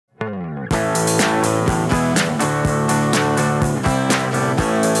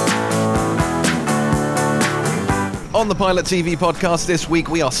On the Pilot TV podcast this week,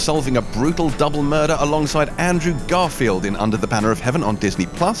 we are solving a brutal double murder alongside Andrew Garfield in Under the Banner of Heaven on Disney+,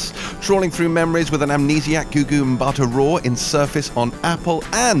 trawling through memories with an amnesiac Gugu Mbatha Raw in Surface on Apple,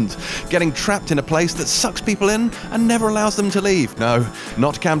 and getting trapped in a place that sucks people in and never allows them to leave. No,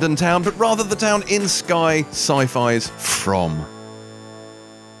 not Camden Town, but rather the town in Sky Sci-Fi's From.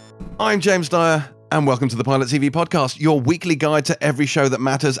 I'm James Dyer, and welcome to the Pilot TV podcast, your weekly guide to every show that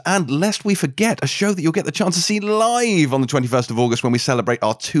matters, and lest we forget, a show that you'll get the chance to see live on the 21st of August when we celebrate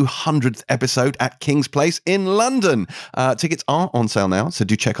our 200th episode at King's Place in London. Tickets are on sale now, so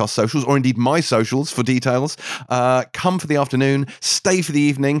do check our socials, or indeed my socials for details. Come for the afternoon, stay for the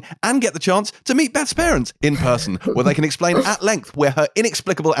evening, and get the chance to meet Beth's parents in person, where they can explain at length where her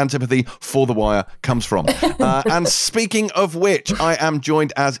inexplicable antipathy for The Wire comes from. And speaking of which, I am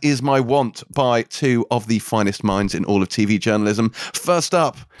joined, as is my wont, by two of the finest minds in all of TV journalism. First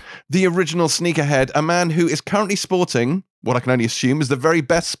up, the original sneakerhead, a man who is currently sporting what I can only assume is the very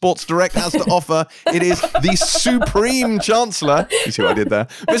best Sports Direct has to offer. It is the Supreme Chancellor. You see what I did there?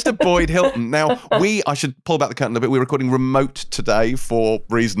 Mr. Boyd Hilton. Now, I should pull back the curtain a bit. We're recording remote today for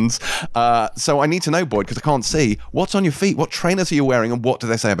reasons. So I need to know, Boyd, because I can't see. What's on your feet? What trainers are you wearing, and what do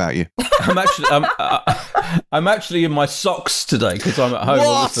they say about you? I'm actually in my socks today because I'm at home.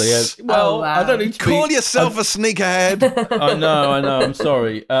 What? Obviously. Well, wow. I don't need to Call yourself a sneakerhead. I know. I'm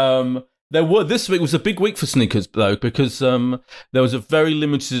sorry. This week was a big week for sneakers, though, because there was a very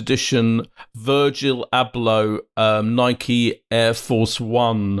limited edition Virgil Abloh Nike Air Force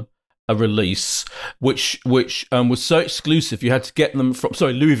One release, which was so exclusive you had to get them from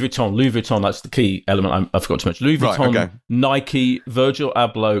Louis Vuitton. That's the key element I forgot to mention. Louis Vuitton, Right, okay. Nike, Virgil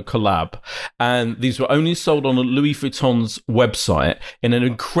Abloh collab, and these were only sold on Louis Vuitton's website in an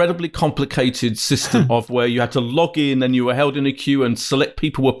incredibly complicated system of where you had to log in and you were held in a queue and select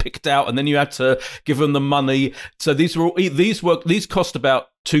people were picked out, and then you had to give them the money. So these cost about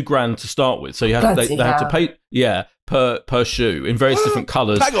 $2,000 to start with. So they had to pay per shoe in various different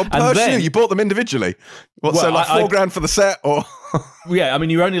colours. Hang on, per shoe? You bought them individually? What, Well, so like $4,000 for the set, or? Yeah, I mean,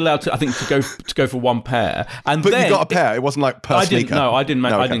 you're only allowed to, I think, to go for one pair, and But then you got a pair. It wasn't like per sneaker. I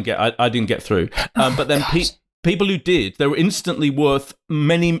didn't get through. But then people who did, they were instantly worth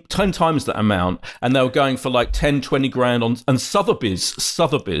 10 times that amount, and they were going for like 10, 20 grand on. And Sotheby's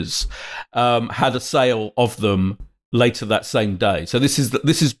had a sale of them later that same day. So this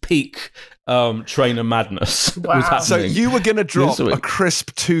is peak trainer madness. Wow. Was happening. So you were going to drop a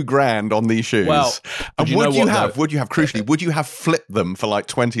crisp $2,000 on these shoes. Well, and would you have flipped them for like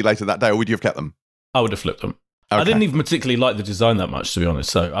 20 later that day, or would you have kept them? I would have flipped them. Okay. I didn't even particularly like the design that much, to be honest.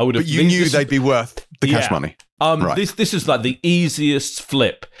 So I would have. But you knew they'd be worth the cash money. Right. This is like the easiest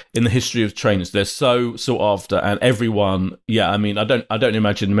flip in the history of trainers. They're so sought after, and everyone. Yeah, I mean, I don't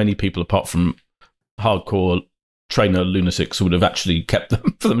imagine many people apart from hardcore trainer lunatics would have actually kept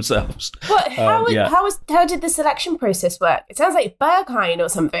them for themselves. But how did the selection process work? It sounds like Berghain or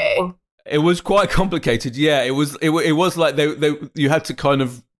something. It was quite complicated. Yeah, it was like you had to kind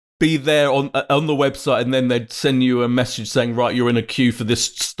of be there on the website, and then they'd send you a message saying, right, you're in a queue for this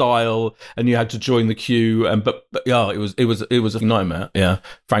style, and you had to join the queue. And but yeah, it was a nightmare. Yeah,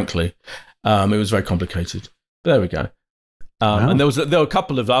 frankly, it was very complicated. But there we go. And there were a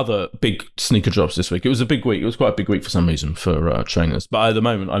couple of other big sneaker drops this week. It was a big week. It was quite a big week for some reason for trainers. But at the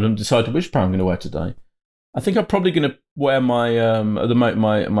moment, I haven't decided which pair I'm going to wear today. I think I'm probably going to wear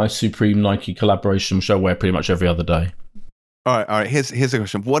my Supreme Nike collaboration, which I wear pretty much every other day. All right. Here's a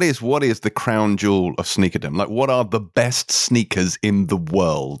question. What is the crown jewel of sneakerdom? Like, what are the best sneakers in the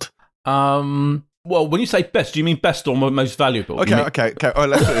world? Well, when you say best, do you mean best or most valuable? Okay. All right,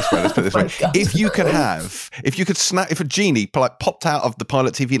 let's put it this way. God. If a genie popped out of the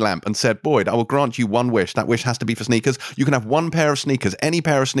Pilot TV lamp and said, Boyd, I will grant you one wish. That wish has to be for sneakers. You can have one pair of sneakers, any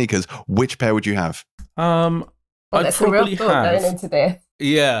pair of sneakers. Which pair would you have? There's some real thought going into this.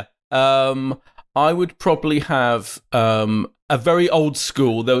 Yeah. I would probably have a very old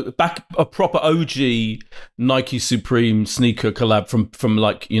school, a proper OG Nike Supreme sneaker collab from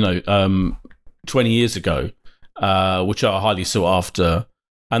like, 20 years ago, which are highly sought after,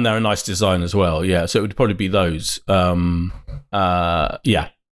 and they're a nice design as well. Yeah, so it would probably be those. Yeah,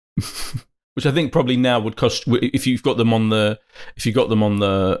 which I think probably now would cost, if you got them on the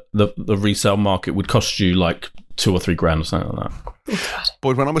resale market, would cost you like $2 or $3 or something like that. Oh,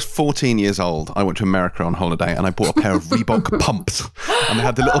 Boyd, when I was 14 years old, I went to America on holiday and I bought a pair of Reebok pumps, and they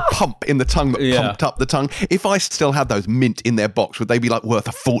had the little pump in the tongue that pumped up the tongue. If I still had those mint in their box, would they be like worth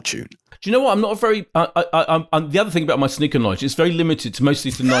a fortune? Do you know what? I'm not a very. I'm the other thing about my sneaker knowledge is very limited to mostly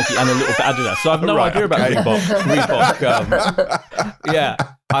to Nike and a little bit Adidas. So I have no idea about Reebok. Yeah.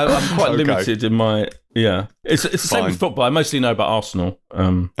 I'm quite Okay. limited in my It's the same with football. I mostly know about Arsenal.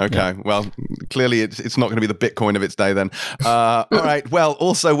 Okay, well, clearly it's not going to be the Bitcoin of its day then. All right, well,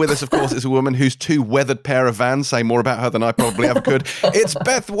 also with us, of course, is a woman whose 2 weathered pair of Vans say more about her than I probably ever could. It's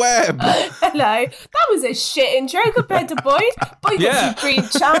Beth Webb. Hello. That was a shit intro compared to Boyd. Boyd got Supreme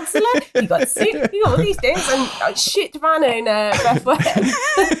Chancellor, you got Suit, you got all these things, and shit van owner Beth Webb.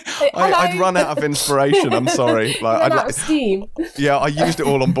 I'd run out of inspiration, I'm sorry. Run out of steam. Yeah, I used it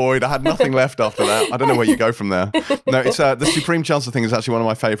all on Boyd. I had nothing left after that. I don't know where you go from there. No, it's the Supreme Chancellor thing is actually one of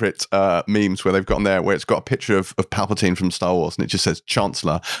my favourite memes where they've got on there where it's got a picture of Palpatine from Star Wars and it just says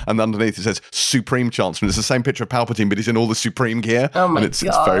Chancellor and underneath it says Supreme Chancellor and it's the same picture of Palpatine but he's in all the Supreme gear and it's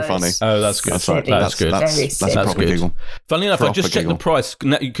very funny. Oh, that's good. That's good. That's proper good. Giggle. Funnily enough, Proper I just checked giggle. the price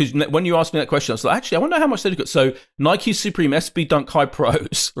because when you asked me that question, I was like, actually, I wonder how much they've got. So Nike Supreme SB Dunk High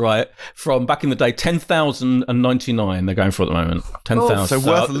Pros, right, from back in the day, $10,099 they're going for at the moment. 10,000. So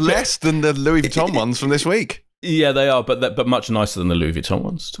worth less than the Louis Vuitton ones from this week. Yeah, they are, but much nicer than the Louis Vuitton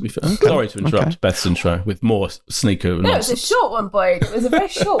ones, to be fair. Sorry to interrupt Beth's intro with more sneaker. No, it was a short one, Boyd. It was a very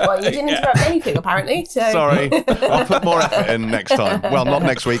short one. You didn't interrupt anything, apparently. So. Sorry. I'll put more effort in next time. Well, not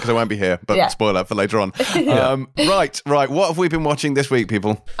next week because I won't be here, but spoiler for later on. Right. What have we been watching this week,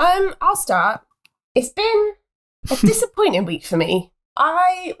 people? I'll start. It's been a disappointing week for me.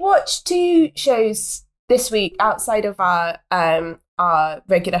 I watched 2 shows this week outside of our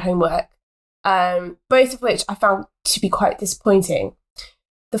regular homework. Both of which I found to be quite disappointing.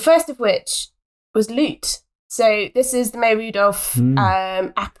 The first of which was Loot. So this is the Maya Rudolph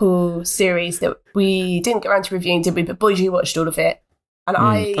Apple series that we didn't get around to reviewing, did we? But Boyd, you watched all of it. And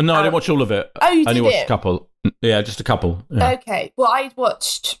I didn't watch all of it. Oh, you I only did watched it? a couple. Yeah, just a couple. Yeah. Okay. Well, I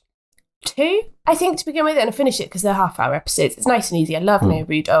watched 2, I think, to begin with, and I finished it because they're half-hour episodes. It's nice and easy. I love Maya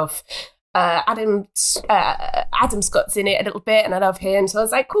Rudolph. Adam Scott's in it a little bit and I love him, so I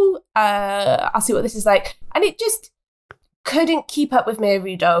was like, cool, I'll see what this is like. And it just couldn't keep up with Maya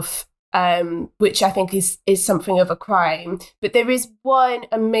Rudolph, which I think is something of a crime. But there is one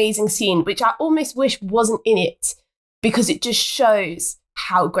amazing scene which I almost wish wasn't in it because it just shows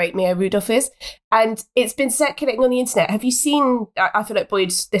how great Maya Rudolph is. And it's been circulating on the internet. Have you seen, I feel like,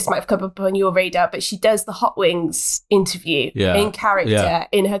 Boyd, this might have come up on your radar, but she does the Hot Wings interview in character,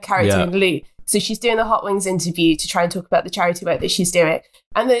 in her character in Loot. So she's doing the Hot Wings interview to try and talk about the charity work that she's doing.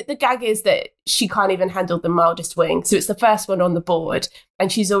 And the gag is that she can't even handle the mildest wing. So it's the first one on the board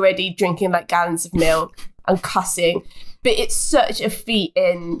and she's already drinking like gallons of milk and cussing. But it's such a feat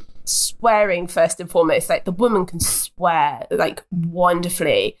in swearing first and foremost. Like the woman can swear like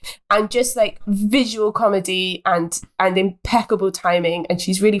wonderfully and just like visual comedy and impeccable timing. And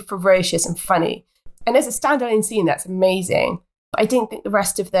she's really ferocious and funny. And as a standalone scene, that's amazing. But I didn't think the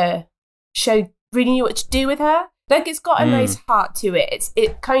rest of the show really knew what to do with her. Like it's got a nice heart to it.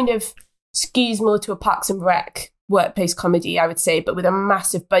 It kind of skews more to a Parks and Rec workplace comedy, I would say, but with a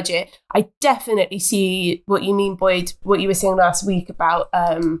massive budget. I definitely see what you mean, Boyd, what you were saying last week about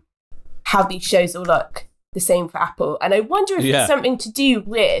how these shows all look the same for Apple. And I wonder if it's something to do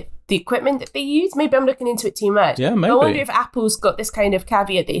with the equipment that they use. Maybe I'm looking into it too much. Yeah, maybe. I wonder if Apple's got this kind of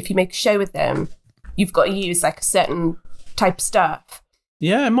caveat that if you make a show with them, you've got to use like a certain type of stuff.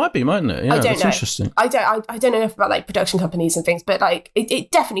 Yeah, it might be, mightn't it? Yeah, I don't that's know. interesting. I don't know enough about like production companies and things, but like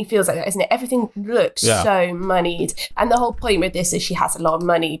it definitely feels like that, isn't it? Everything looks so moneyed, and the whole point with this is she has a lot of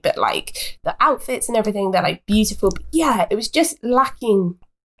money, but like the outfits and everything, they're like beautiful. But yeah, it was just lacking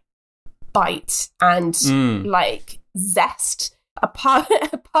bite and like zest apart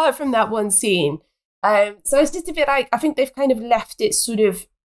from that one scene. So it's just a bit like I think they've kind of left it sort of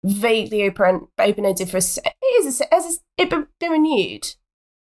vaguely open-ended for has it been renewed?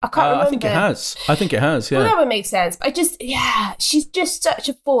 I can't remember. I think it has. Yeah. Well, that would make sense. But she's just such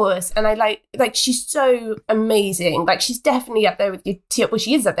a force, and I like she's so amazing. Like she's definitely up there with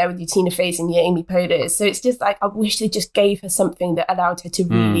she is up there with your Tina Feys and your Amy Poehler's. So it's just like I wish they just gave her something that allowed her to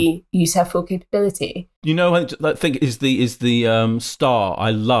really use her full capability. You know, I think is the star I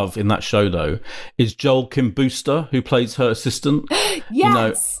love in that show though is Joel Kim Booster, who plays her assistant.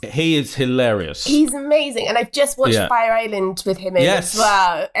 Yes, he is hilarious. He's amazing, and I've just watched Fire Island with him in as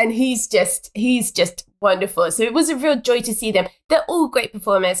well, and he's just wonderful. So it was a real joy to see them. They're all great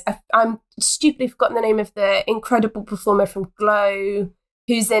performers. I'm stupidly forgotten the name of the incredible performer from Glow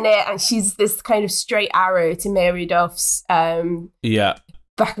who's in it, and she's this kind of straight arrow to Maya Rudolph's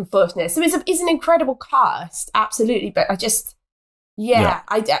back and forthness. So it's an incredible cast, absolutely. But I just,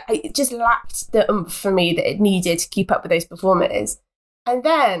 it just lacked the oomph for me that it needed to keep up with those performers. And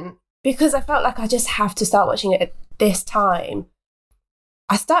then, because I felt like I just have to start watching it at this time,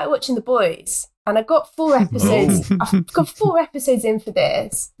 I started watching The Boys. and I got 4 episodes. I've got 4 episodes in for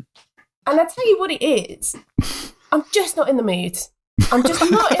this, and I tell you what it is. I'm just not in the mood. I'm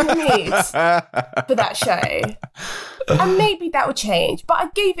just not in the mood for that show. And maybe that will change. But I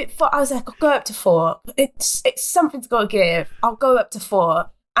gave it 4. I was like, I'll go up to 4. It's something's got to give. I'll go up to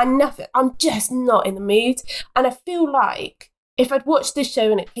 4. And nothing. I'm just not in the mood. And I feel like if I'd watched this show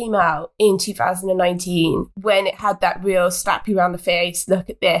when it came out in 2019, when it had that real slap you around the face, look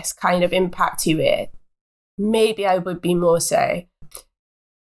at this kind of impact to it, maybe I would be more so.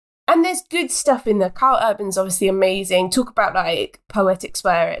 And there's good stuff in there. Carl Urban's obviously amazing. Talk about like poetic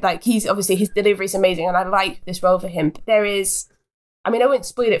swear. Like he's obviously, his delivery is amazing and I like this role for him. But there is, I mean, I won't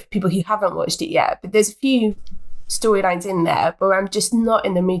spoil it for people who haven't watched it yet, but there's a few storylines in there where I'm just not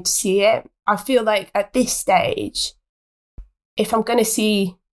in the mood to see it. I feel like at this stage, if I'm going to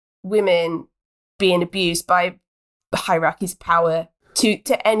see women being abused by hierarchies of power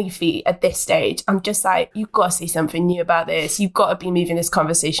to any feat at this stage, I'm just like, you've got to say something new about this. You've got to be moving this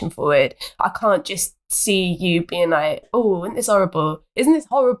conversation forward. I can't just see you being like, oh, isn't this horrible? Isn't this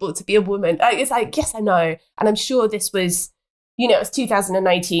horrible to be a woman? Like, it's like, yes, I know. And I'm sure this was, you know, it was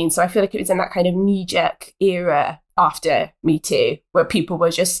 2019. So I feel like it was in that kind of knee-jerk era after Me Too, where people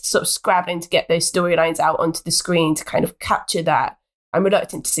were just sort of scrabbling to get those storylines out onto the screen to kind of capture that. I'm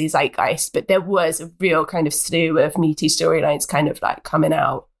reluctant to say zeitgeist, but there was a real kind of slew of Me Too storylines kind of like coming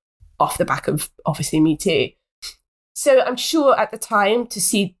out off the back of obviously Me Too. So I'm sure at the time to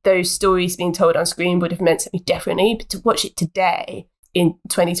see those stories being told on screen would have meant something differently, but to watch it today in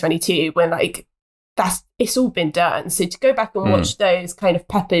 2022 when like it's all been done. So to go back and watch those kind of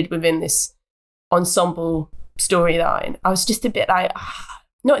peppered within this ensemble storyline, I was just a bit like,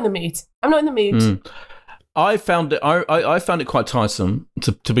 not in the mood. I'm not in the mood. I found it. I found it quite tiresome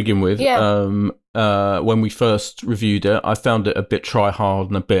to begin with. Yeah. When we first reviewed it, I found it a bit try hard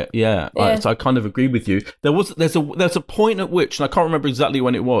and a bit. Yeah. So I kind of agree with you. There's a point at which, and I can't remember exactly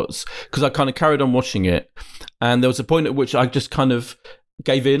when it was, because I kind of carried on watching it, and there was a point at which I just kind of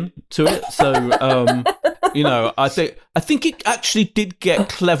gave in to it. So you know, I think it actually did get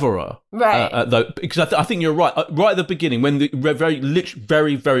cleverer, right? Though, because I think you're right. Right at the beginning, when the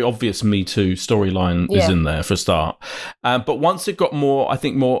very very obvious Me Too storyline is in there for a start, but once it got more, I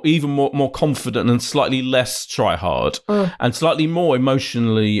think even more confident and slightly less try hard and slightly more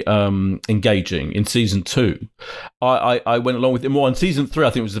emotionally engaging in season 2, I went along with it more. And season 3, I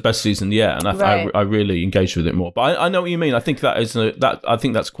think was the best season yet, and I really engaged with it more. But I know what you mean. I think I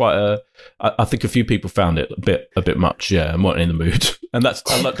think that's quite a. I think a few people found it a bit much. Yeah, I'm not in the mood, and that's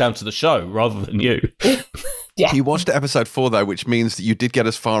down to the show rather than you. Yeah. You watched episode 4 though, which means that you did get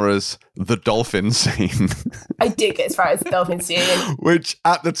as far as the dolphin scene. I did get as far as the dolphin scene, which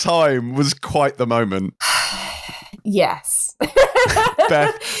at the time was quite the moment. Yes.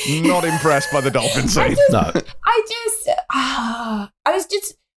 Beth, not impressed by the dolphin scene.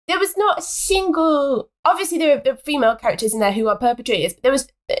 There was not a single. Obviously, there are female characters in there who are perpetrators, but there was,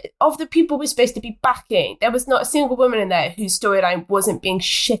 of the people we're supposed to be backing, there was not a single woman in there whose storyline wasn't being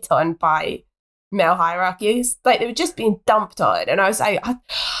shit on by male hierarchies. Like, they were just being dumped on. And I was like,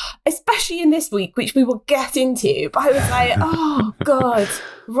 especially in this week, which we will get into, but I was like, oh, God,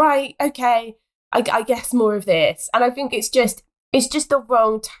 right, okay, I guess more of this. And I think it's just the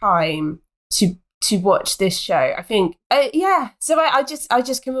wrong time to watch this show. I think, so I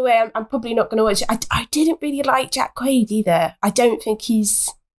just come away. I'm probably not going to watch it. I didn't really like Jack Quaid either. I don't think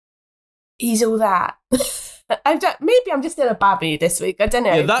he's all that. Maybe I'm just in a bad mood this week. I don't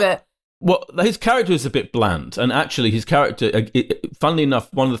know. But well, his character is a bit bland, and actually his character, funnily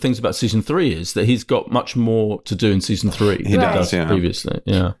enough, one of the things about season 3 is that he's got much more to do in season 3 than he does previously.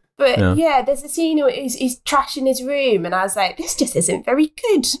 Yeah. But there's a scene where he's trashing his room, and I was like, this just isn't very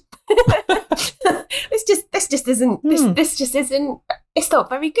good. This just isn't. It's not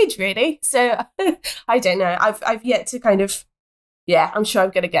very good, really. So I don't know. I've yet to kind of. Yeah, I'm sure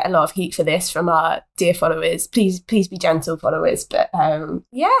I'm going to get a lot of heat for this from our dear followers. Please be gentle, followers. But I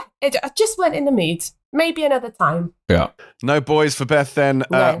just weren't in the mood. Maybe another time. Yeah. No boys for Beth then.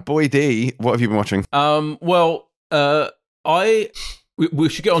 No. Boy D, what have you been watching? We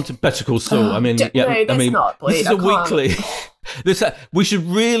should get on to Better Call Saul. Not, boy. This is a weekly. We should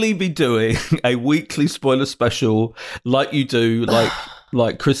really be doing a weekly spoiler special, like you do,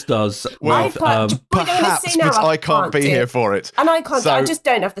 like Chris does. Well, perhaps, but I can't be here for it, and I can't. I just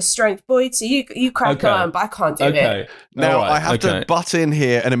don't have the strength, Boyd. So you crack on, but I can't do it. Now I have to butt in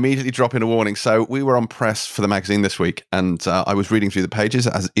here and immediately drop in a warning. So we were on press for the magazine this week, and I was reading through the pages,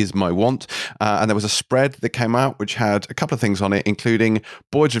 as is my wont, and there was a spread that came out which had a couple of things on it, including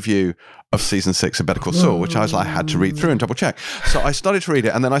Boyd's review of season 6 of Better Call Saul, which I had to read through and double check. So I started to read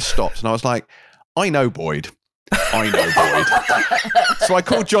it, and then I stopped, and I was like, I know Boyd. So I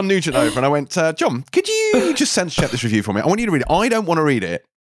called John Nugent over and I went, John, could you just sense check this review for me? I want you to read it. I don't want to read it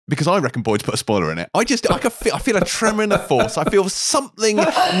because I reckon Boyd's put a spoiler in it. I feel a tremor in the force. I feel something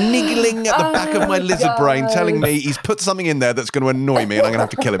niggling at the back of my lizard brain telling me he's put something in there that's going to annoy me and I'm going to have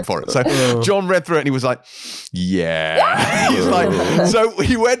to kill him for it. So John read through it and he was like, yeah. He's like, so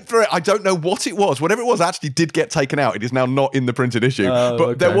he went through it. I don't know what it was. Whatever it was actually did get taken out. It is now not in the printed issue.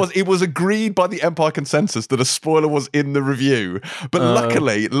 But it was agreed by the Empire consensus that a spoiler was in the review. But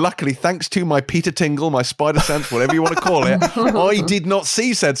luckily, thanks to my Peter Tingle, my spider sense, whatever you want to call it, I did not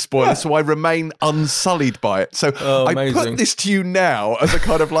see said spoiler, so I remain unsullied by it. So I put this to you now as a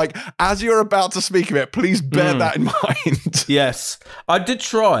kind of like, as you're about to speak of it, please bear that in mind. Yes, I did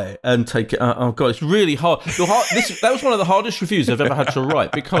try and take it. Oh god, it's really hard. That was one of the hardest reviews I've ever had to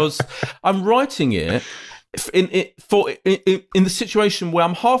write because I'm writing it in the situation where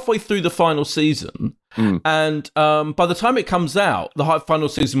I'm halfway through the final season. And by the time it comes out, the final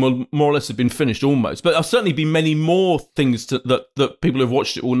season will more or less have been finished almost. But there'll certainly be many more things that people who've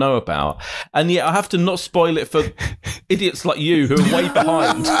watched it will know about. And yet I have to not spoil it for idiots like you who are way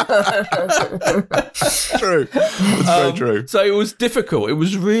behind. True. That's very true. So it was difficult. It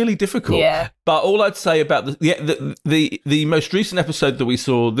was really difficult. Yeah. But all I'd say about the most recent episode that we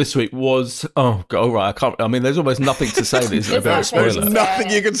saw this week was, oh god, all right, there's almost nothing to say that isn't about a spoiler. There's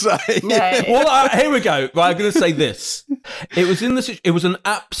nothing you can say. No. Well, here we go. Right, I'm going to say this. It was an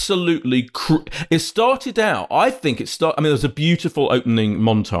absolutely. It started out. There's a beautiful opening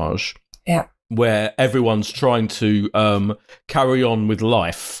montage. Yeah. Where everyone's trying to carry on with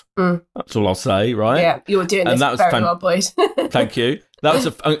life. That's all I'll say. Right. Yeah, you were doing this very well, boys. Thank you. That was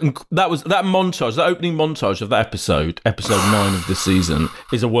that montage. That opening montage of that episode 9 of this season,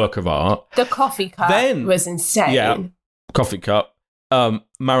 is a work of art. The coffee cup was insane. Yeah, coffee cup.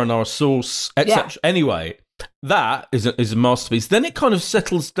 Marinara sauce, etc. Yeah. Anyway, that is a masterpiece. Then it kind of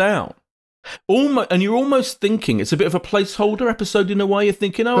settles down, and you're almost thinking it's a bit of a placeholder episode in a way. You're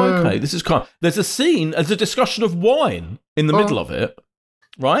thinking, okay, this is kind of, there's a scene, there's a discussion of wine in the middle of it,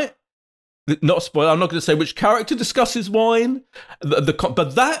 right? Not a spoiler. I'm not going to say which character discusses wine,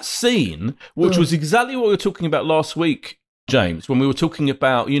 but that scene, which was exactly what we were talking about last week, James, when we were talking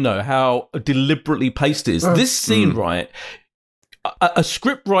about how deliberately paced it is. This scene, right? A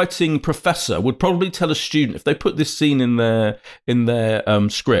script writing professor would probably tell a student, if they put this scene in their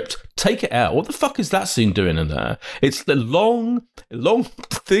script, take it out. What the fuck is that scene doing in there? It's the long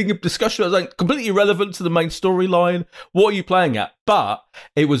thing of discussion. I was like, completely irrelevant to the main storyline. What are you playing at? But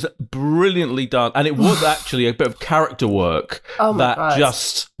it was brilliantly done, and it was actually a bit of character work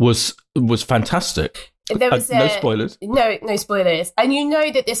just was fantastic. There was no spoilers. No spoilers, and you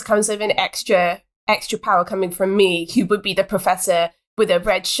know that this comes with an extra power coming from me, who would be the professor with a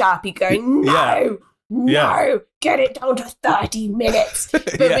red Sharpie going, no, get it down to 30 minutes. But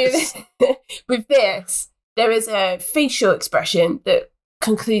with this, there is a facial expression that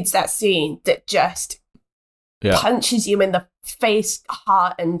concludes that scene that just punches you in the face,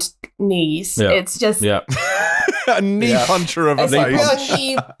 heart, and knees. Yeah. It's just... Yeah. A knee puncher of a face. A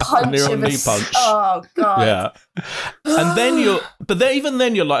knee punch of a face. Oh, God. Yeah. And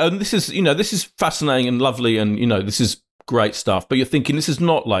then you're like, and this is fascinating and lovely and, this is great stuff. But you're thinking this is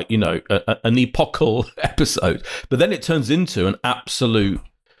not like, an epochal episode. But then it turns into an absolute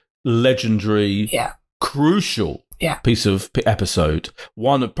legendary, crucial piece of episode.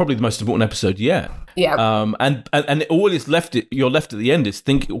 One of probably the most important episode yet. Yeah. And all is left. You're left at the end is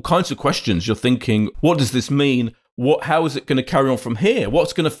thinking all kinds of questions. You're thinking, what does this mean? How is it going to carry on from here?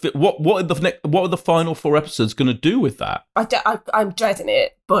 What's going to fit? What are the final 4 episodes going to do with that? I'm dreading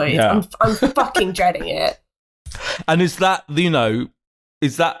it, boy. Yeah. I'm fucking dreading it. And does that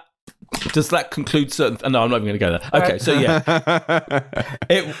conclude certain? No, I'm not even going to go there. Okay, so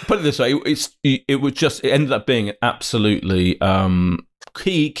put it this way: it ended up being an absolutely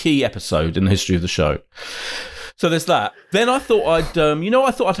key episode in the history of the show. So there's that. Then I thought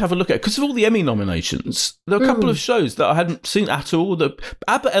I'd have a look at, because of all the Emmy nominations, there are a couple of shows that I hadn't seen at all. The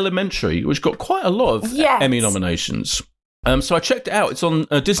Abbott Elementary, which got quite a lot of Emmy nominations. So I checked it out. It's on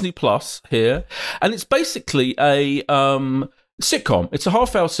Disney Plus here, and it's basically a sitcom. It's a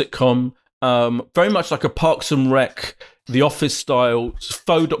half-hour sitcom, very much like a Parks and Rec, The Office style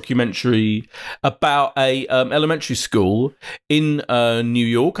faux documentary about a elementary school in New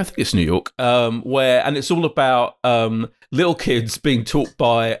York. I think it's New York, and it's all about little kids being taught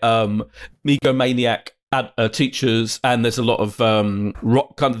by egomaniac teachers, and there's a lot of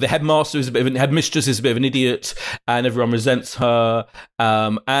kind of the headmaster is a bit of headmistress is a bit of an idiot, and everyone resents her.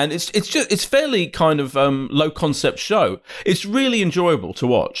 And it's fairly kind of low concept show. It's really enjoyable to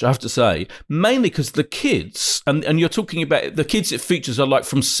watch, I have to say, mainly because the kids, and you're talking about the kids it features are like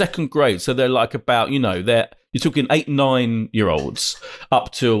from second grade, so they're like about, you're talking 8-9-year-olds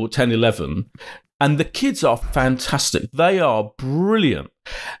up till 10-11. And the kids are fantastic. They are brilliant.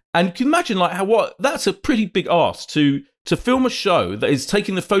 And you can imagine that's a pretty big ask to film a show that is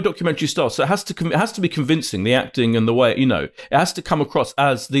taking the faux documentary style. So it has to be convincing, the acting and the way, it has to come across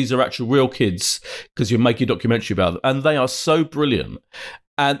as these are actual real kids because you're making a documentary about them. And they are so brilliant.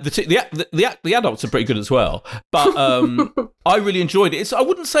 And the adults are pretty good as well. But I really enjoyed it. I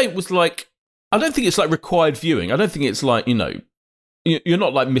wouldn't say it was like, I don't think it's like required viewing. I don't think it's like, you're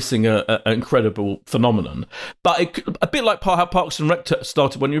not like missing an incredible phenomenon, but a bit like how Parks and Rec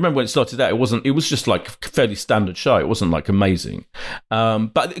started. When you remember when it started out, it was just like a fairly standard show. It wasn't like amazing,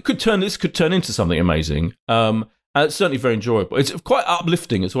 but this could turn into something amazing. And it's certainly very enjoyable. It's quite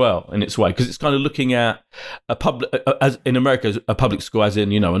uplifting as well in its way because it's kind of looking at a public, as in America, a public school, as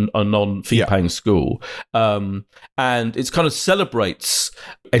in a non-fee-paying school, and it's kind of celebrates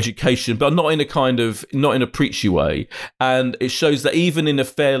education, but not in a preachy way. And it shows that even in a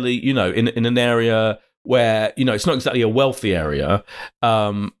fairly, in an area where it's not exactly a wealthy area,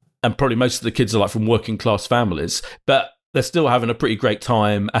 and probably most of the kids are like from working class families, but they're still having a pretty great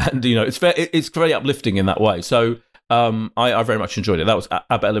time, and it's very uplifting in that way. So I very much enjoyed it. That was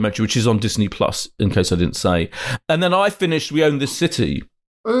Abbott Elementary, which is on Disney Plus, in case I didn't say. And then I finished We Own This City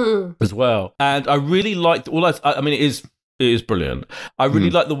as well, and I really liked it is brilliant. I really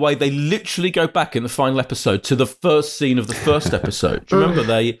like the way they literally go back in the final episode to the first scene of the first episode. Do you remember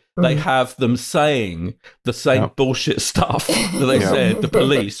they have them saying the same bullshit stuff that they said, the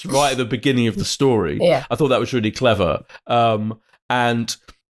police, right at the beginning of the story? Yeah. I thought that was really clever. And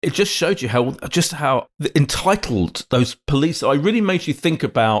it just showed you how entitled those police are. It really made you think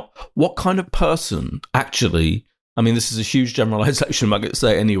about what kind of person actually... I mean, this is a huge generalization, I'm going to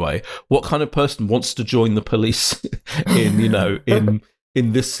say it anyway. What kind of person wants to join the police in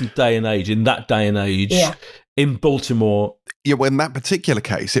this day and age, in that day and age, in Baltimore? Yeah, well, in that particular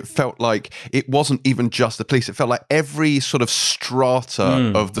case, it felt like it wasn't even just the police. It felt like every sort of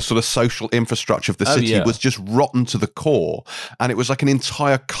strata of the sort of social infrastructure of the city was just rotten to the core. And it was like an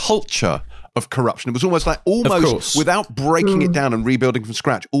entire culture of corruption. It was almost without breaking it down and rebuilding from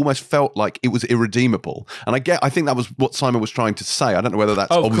scratch, almost felt like it was irredeemable. And I think that was what Simon was trying to say. I don't know whether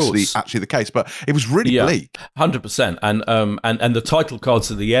that's obviously actually the case, but it was really bleak. 100%. And the title cards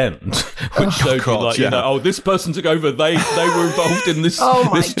at the end, which showed you this person took over. They were involved in this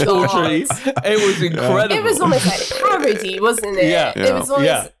this torture. It was incredible. It was almost like a parody, wasn't it? Yeah.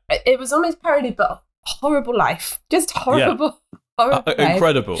 It was almost parody, but horrible life. Just horrible. Yeah.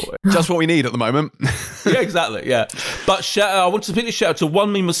 Incredible. Just what we need at the moment. Yeah, exactly. Yeah. But I want to particularly shout out to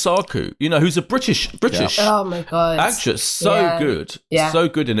Wunmi Masaku, who's a British oh my God. actress. So good. Yeah. So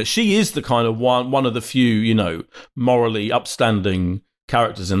good in it. She is the kind of one of the few, morally upstanding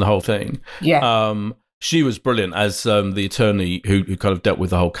characters in the whole thing. Yeah. She was brilliant as the attorney who kind of dealt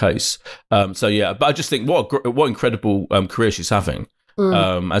with the whole case. But I just think what incredible career she's having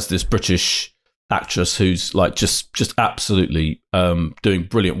as this British actress who's like just absolutely doing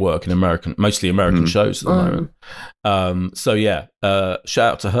brilliant work in mostly American shows at the moment.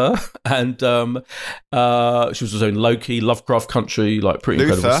 Shout out to her. And she was also in Loki, Lovecraft Country, like pretty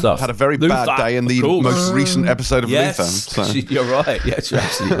incredible stuff. Had a very bad day in the most recent episode of Luther. So. You're right. Yes, you're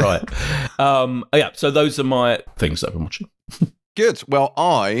absolutely right. So those are my things that I've been watching. Good. Well,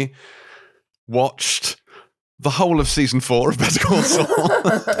 I watched the whole of season 4 of Better Call Saul.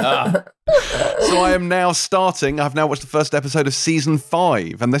 So I am now starting. I've now watched the first episode of season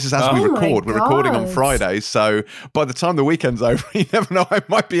 5, and this is as we record. We're recording on Friday, so by the time the weekend's over, you never know, I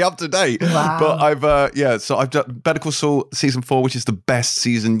might be up to date. Wow. But so I've done Better Call Saul season 4, which is the best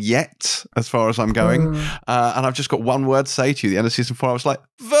season yet, as far as I'm going. And I've just got one word to say to you. At the end of season 4, I was like,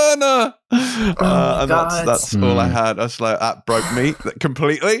 Werner! And that's all I had. I was like, that broke me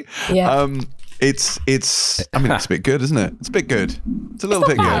completely. Yeah. It's a bit good, isn't it? It's a bit good. It's a little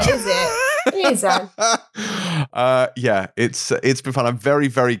bit good. Is it? It is. It's been fun. I'm very,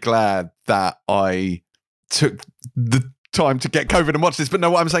 very glad that I took the time to get COVID and watch this. But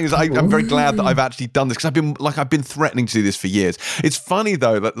no, what I'm saying is I'm very glad that I've actually done this, because I've been threatening to do this for years. It's funny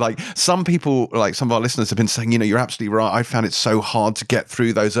though that like some people, like some of our listeners have been saying, you're absolutely right. I found it so hard to get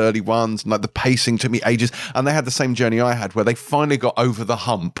through those early ones, and like the pacing took me ages. And they had the same journey I had, where they finally got over the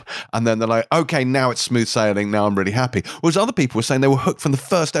hump, and then they're like, okay, now it's smooth sailing. Now I'm really happy. Whereas other people were saying they were hooked from the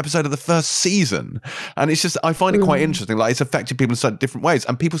first episode of the first season, and it's just, I find it quite interesting. Like, it's affected people in such different ways,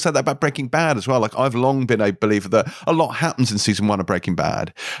 and people said that about Breaking Bad as well. Like, I've long been a believer that a lot happens in season 1 of Breaking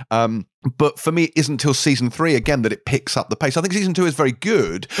Bad. But for me, it isn't until season 3, again, that it picks up the pace. I think season 2 is very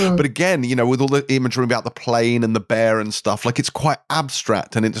good, but again, with all the imagery about the plane and the bear and stuff, like, it's quite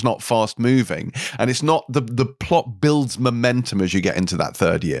abstract and it's not fast moving, and it's not, the plot builds momentum as you get into that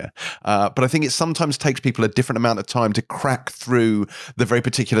third year. But I think it sometimes takes people a different amount of time to crack through the very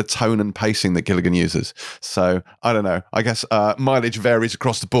particular tone and pacing that Gilligan uses. So I don't know. I guess mileage varies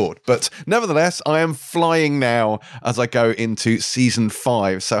across the board, but nevertheless, I am flying now as I go into season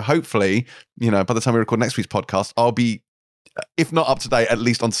 5. So hopefully, by the time we record next week's podcast, I'll be, if not up to date, at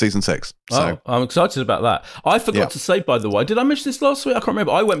least on season 6. So I'm excited about that. I forgot to say, by the way, did I mention this last week? I can't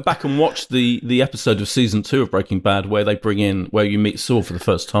remember. I went back and watched the episode of season 2 of Breaking Bad where you meet Saul for the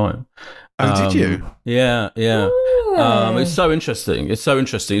first time. Oh, did you? Yeah. It's so interesting.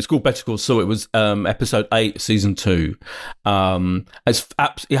 It's called Better Call Saul. It was episode 8, season 2. It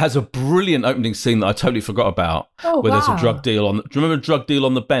has a brilliant opening scene that I totally forgot about, where there's a drug deal on. Do you remember a drug deal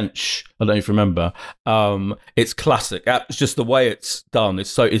on the bench? I don't know if you remember. It's classic. It's just the way it's done.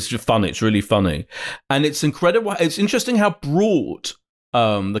 It's just funny. It's really funny, and it's incredible. It's interesting how broad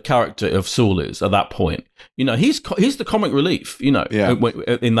the character of Saul is at that point. He's the comic relief, in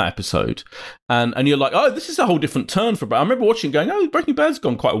that episode. And you're like, oh, this is a whole different turn for Brad. I remember watching going, oh, Breaking Bad's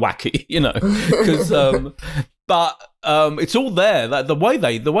gone quite wacky, because, but it's all there. Like the way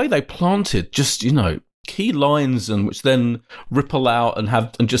they planted just, key lines, and which then ripple out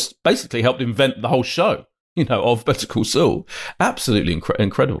and just basically helped invent the whole show, of Better Call Saul. Absolutely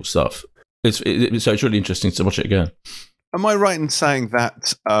incredible stuff. So it's really interesting to watch it again. Am I right in saying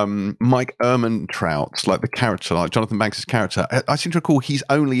that Mike Ehrmantraut, like the character, like Jonathan Banks' character, I seem to recall he's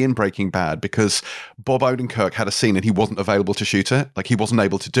only in Breaking Bad because Bob Odenkirk had a scene and he wasn't available to shoot it. Like, he wasn't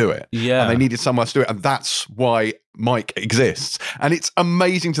able to do it. Yeah. And they needed someone else to do it. And that's why Mike exists. And it's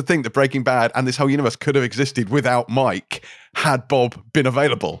amazing to think that Breaking Bad and this whole universe could have existed without Mike had Bob been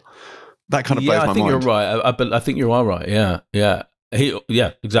available. That kind of blows my mind. I think you're right. I think you are right. Yeah.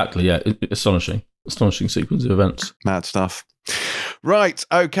 Exactly. Yeah. Astonishing sequence of events. Mad stuff. Right,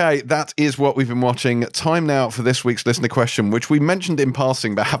 okay, that is what we've been watching. Time now for this week's listener question, which we mentioned in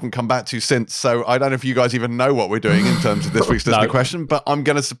passing but haven't come back to since, so I don't know if you guys even know what we're doing in terms of this week's listener question, but I'm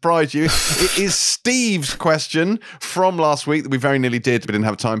going to surprise you. It is Steve's question from last week that we very nearly did, but didn't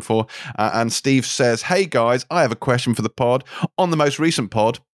have time for, and Steve says, hey guys, I have a question for the pod. On the most recent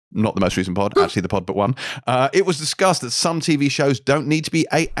pod, not the most recent pod, actually the pod but one, it was discussed that some TV shows don't need to be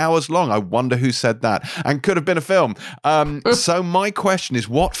 8 hours long. I wonder who said that, and could have been a film. So my question is,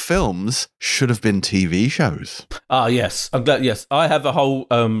 what films should have been TV shows? Yes. I'm glad. Yes, I have a whole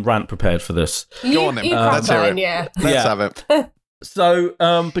rant prepared for this. Go on then. Let's hear it. Yeah. Let's have it. So,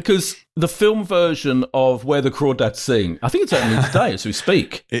 because the film version of Where the Crawdads Sing, I think it's opening today as we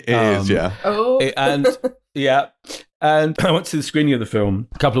speak. It is, yeah. And I went to the screening of the film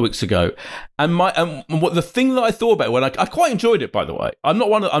a couple of weeks ago, and the thing that I thought about when I quite enjoyed it, by the way. I'm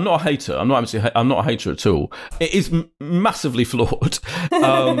not a hater. I'm not a hater at all. It is massively flawed,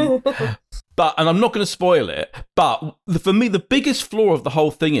 and I'm not going to spoil it. But for me, the biggest flaw of the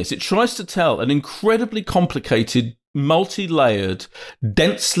whole thing is it tries to tell an incredibly complicated, multi-layered,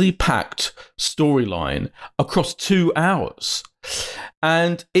 densely packed storyline across 2 hours.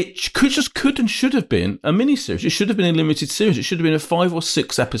 And it could and should have been a miniseries. It should have been a limited series. It should have been a 5 or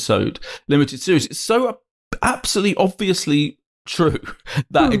 6 episode limited series. It's so absolutely obviously true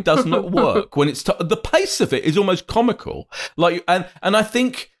that it does not work when it's the pace of it is almost comical. Like, and I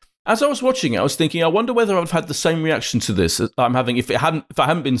think as I was watching it, I was thinking, I wonder whether I'd have had the same reaction to this as I'm having if I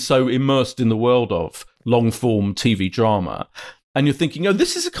hadn't been so immersed in the world of long form TV drama. And you're thinking,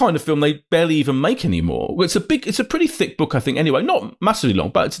 this is a kind of film they barely even make anymore. It's a pretty thick book, I think, anyway. Not massively long,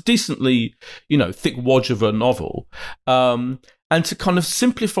 but it's a decently, thick wodge of a novel. And to kind of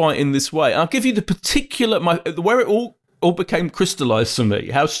simplify it in this way, and I'll give you the particular, where it all became crystallized for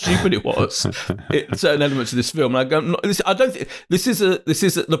me, how stupid it was, certain elements of this film. And I don't think this is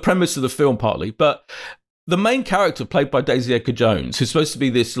the premise of the film partly, but the main character, played by Daisy Edgar Jones, who's supposed to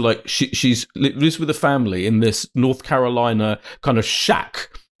be this, like, she lives with a family in this North Carolina kind of shack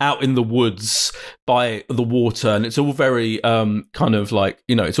out in the woods by the water, and it's all very kind of like,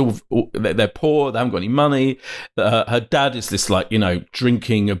 you know, it's all they're poor, they haven't got any money. Her dad is this like, you know,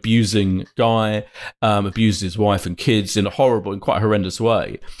 drinking, abusing guy, abuses his wife and kids in a horrible and quite horrendous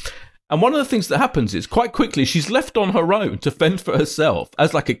way. And one of the things that happens is quite quickly she's left on her own to fend for herself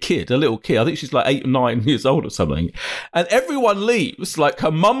as like a kid, a little kid. I think she's like 8 or 9 years old or something. And everyone leaves. Like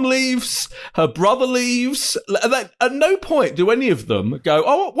her mum leaves, her brother leaves. And then at no point do any of them go,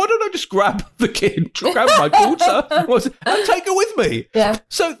 oh, why don't I just grab the kid, grab my daughter and take her with me? Yeah.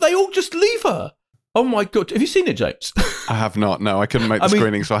 So they all just leave her. Oh my God. Have you seen it, James? I have not. No, I couldn't make the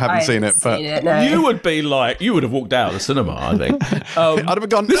screening, so I haven't seen it. But you would be like, you would have walked out of the cinema, I think. I'd have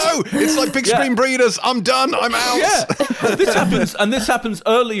gone, no, it's like big screen breeders. I'm done. I'm out. Yeah. This happens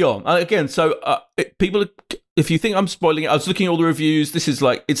early on. Again, so people, if you think I'm spoiling it, I was looking at all the reviews. This is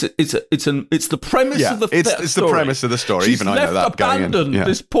like it's the premise of the it's story. the premise of the story. She's even I know that. Abandoned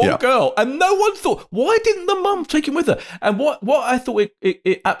this poor girl, and no one thought, why didn't the mum take him with her? And what I thought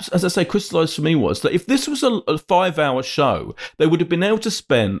it as I say crystallized for me was that if this was a 5-hour show, they would have been able to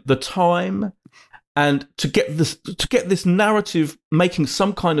spend the time. And to get this narrative making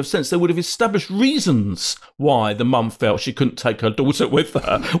some kind of sense, they would have established reasons why the mum felt she couldn't take her daughter with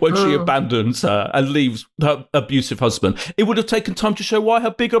her when she abandons her and leaves her abusive husband. It would have taken time to show why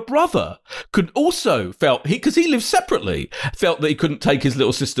her bigger brother could also because he lived separately, felt that he couldn't take his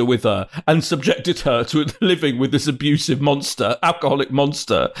little sister with her and subjected her to living with this abusive monster, alcoholic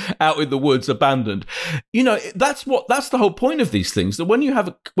monster, out in the woods, abandoned. You know, that's the whole point of these things. That when you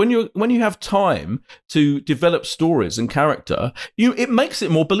have time to develop stories and character, it makes it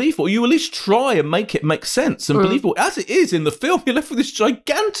more believable. You at least try and make it make sense and believable. As it is in the film, you're left with this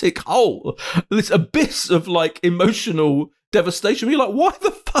gigantic hole, this abyss of like emotional devastation. You're like, why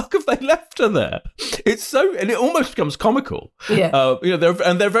the fuck have they left her there? It's so, and it almost becomes comical. Yeah. You know, there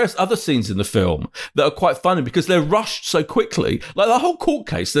are various other scenes in the film that are quite funny because they're rushed so quickly. Like the whole court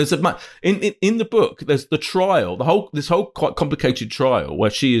case. There's in the book. There's the trial. This whole quite complicated trial where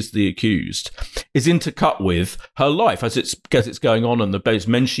she is the accused is intercut with her life as it's going on and the various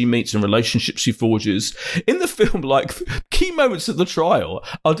men she meets and relationships she forges. In the film, like key moments of the trial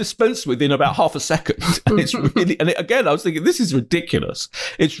are dispensed with in about half a second, and it's really. And again, I was thinking, this is ridiculous.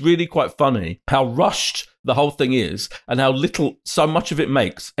 It's really quite funny how rushed the whole thing is and how little, so much of it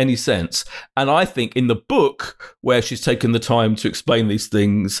makes any sense. And I think in the book, where she's taken the time to explain these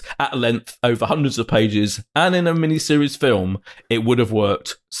things at length over hundreds of pages and in a miniseries film, it would have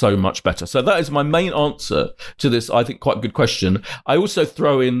worked so much better. So that is my main answer to this, I think, quite good question. I also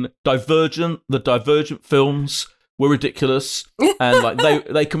throw in Divergent. The Divergent films were ridiculous, and like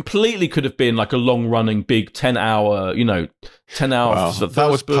they completely could have been like a long running big 10 hour. Well, that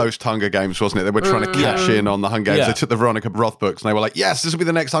was post Hunger Games, wasn't it? They were trying to cash in on the Hunger Games. Yeah. They took the Veronica Roth books and they were like, yes, this will be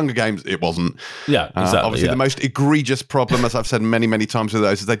the next Hunger Games. It wasn't. Yeah, exactly. Obviously, the most egregious problem, as I've said many, many times with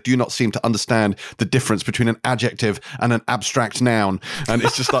those, is they do not seem to understand the difference between an adjective and an abstract noun. And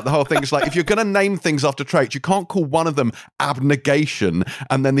it's just like the whole thing is like, if you're going to name things after traits, you can't call one of them abnegation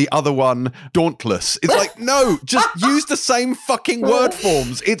and then the other one dauntless. It's like, no, just use the same fucking word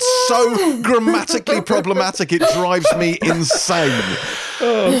forms. It's so grammatically problematic. It drives me insane.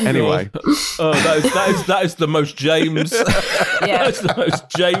 Anyway, that is the most James. That's the most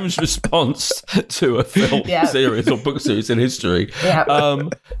James response to a film series or book series in history.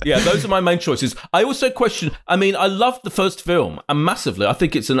 Those are my main choices. I also question. I mean, I loved the first film and massively. I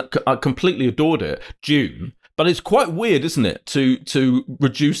think I completely adored it. Dune. But it's quite weird, isn't it, to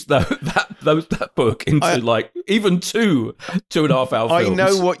reduce that book into like even 2.5 hour films. I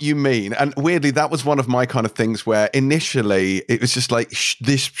know what you mean, and weirdly, that was one of my kind of things where initially it was just like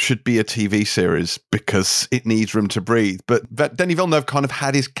this should be a TV series because it needs room to breathe. But Denis Villeneuve kind of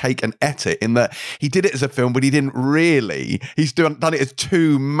had his cake and ate it in that he did it as a film, but he didn't really. He's done it as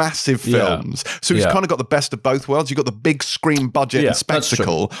 2 massive films, so he's kind of got the best of both worlds. You've got the big screen budget and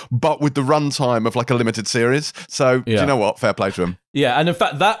spectacle, but with the runtime of like a limited series. So do you know what? Fair play to him. Yeah, and in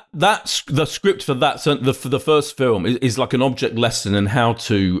fact, that's the script for that for the first film is like an object lesson in how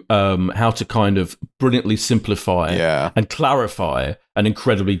to kind of brilliantly simplify and clarify an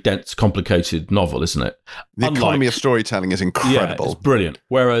incredibly dense, complicated novel, isn't it? The economy of storytelling is incredible. Yeah, it's brilliant.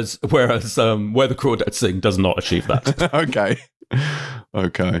 Whereas Where the Crawdads Sing does not achieve that. Okay. Oh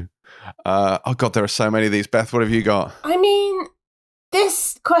God, there are so many of these. Beth, what have you got? I mean,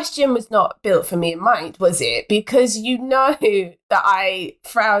 this question was not built for me in mind, was it? Because you know that I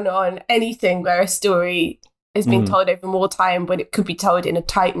frown on anything where a story is being told over more time when it could be told in a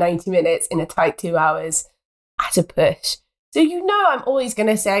tight 90 minutes, in a tight 2 hours, at a push. So you know I'm always going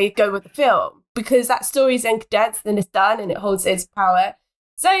to say go with the film because that story is then condensed and it's done and it holds its power.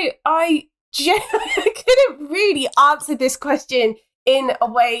 So I couldn't really answer this question in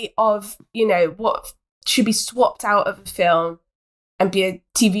a way of, you know, what should be swapped out of a film and be a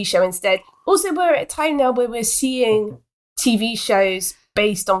TV show instead. Also, we're at a time now where we're seeing TV shows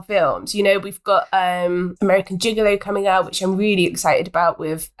based on films. You know, we've got American Gigolo coming out, which I'm really excited about,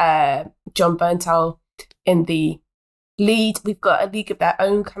 with John Bernthal in the lead. We've got A League of Their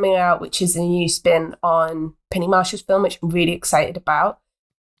Own coming out, which is a new spin on Penny Marshall's film, which I'm really excited about.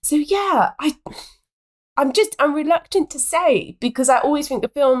 So yeah, I'm reluctant to say, because I always think the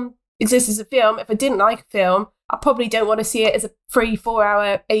film exists as a film. If I didn't like a film, I probably don't want to see it as a 3, 4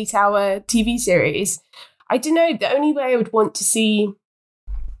 hour, 8 hour TV series. I don't know. The only way I would want to see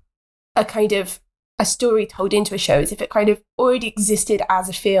a kind of a story told into a show is if it kind of already existed as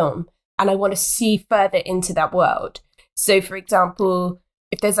a film and I want to see further into that world. So, for example,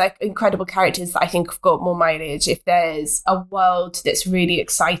 if there's like incredible characters that I think have got more mileage, if there's a world that's really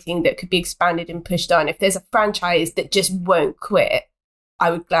exciting that could be expanded and pushed on, if there's a franchise that just won't quit,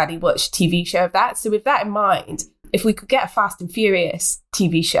 I would gladly watch a TV show of that. So with that in mind, if we could get a Fast and Furious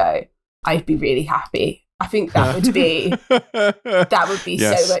TV show, I'd be really happy. I think that would be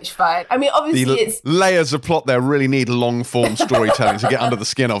yes. So much fun. I mean, obviously it's layers of plot there really need long form storytelling to get under the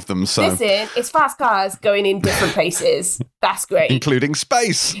skin of them. So listen, it's fast cars going in different places. That's great. Including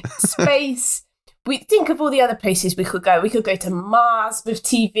space. Space. We think of all the other places we could go. We could go to Mars with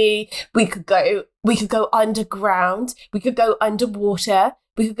TV. We could go underground. We could go underwater.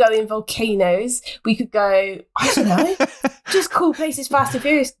 We could go in volcanoes. We could go, I don't know, just cool places Fast and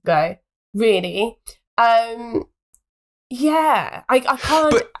Furious could go, really. Yeah, I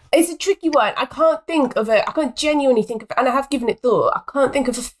can't, it's a tricky one. I can't genuinely think of, and I have given it thought, I can't think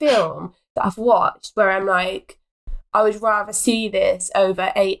of a film that I've watched where I'm like, I would rather see this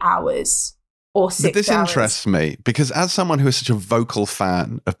over 8 hours. Or 6 but this hours. Interests me, because as someone who is such a vocal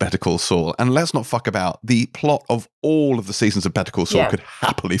fan of Better Call Saul, and let's not fuck about, the plot of all of the seasons of Better Call Saul could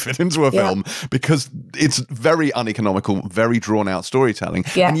happily fit into a film, because it's very uneconomical, very drawn out storytelling,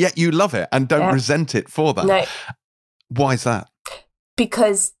 and yet you love it and don't resent it for that. No. Why is that?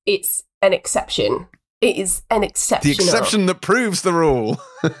 Because it's an exception. It is an exceptional. The exception that proves the rule.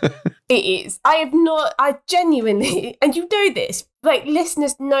 It is. I genuinely, and you know this, like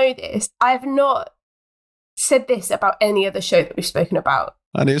listeners know this, I have not said this about any other show that we've spoken about.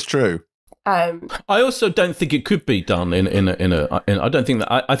 And it's true. I also don't think it could be done in I don't think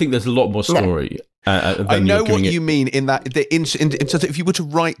that. I think there's a lot more story. I know what you mean in that. If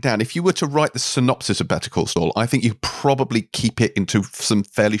you were to write the synopsis of Better Call Saul, I think you probably keep it into some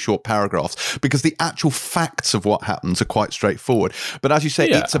fairly short paragraphs, because the actual facts of what happens are quite straightforward. But as you say,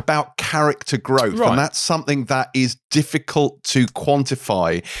 it's about character growth, and that's something that is difficult to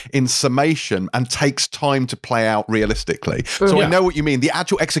quantify in summation and takes time to play out realistically. So I know what you mean. The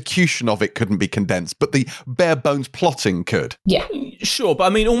actual execution of it couldn't be condensed, but the bare bones plotting could. Yeah, sure. But I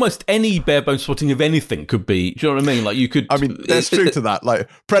mean, almost any bare bones plotting of anything could be. Do you know what I mean? Like you could. I mean, there's truth to that. Like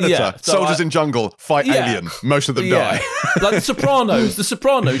Predator, soldiers in jungle fight alien. Most of them die. Like The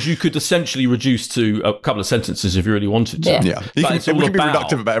Sopranos, you could essentially reduce to a couple of sentences if you really wanted to. Yeah, we can be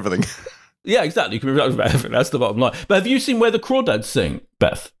reductive about everything. Yeah, exactly. You can be reductive about everything. That's the bottom line. But have you seen Where the Crawdads Sing,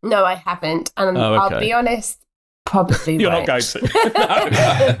 Beth? No, I haven't. And I'll be honest, probably You're won't. not going to.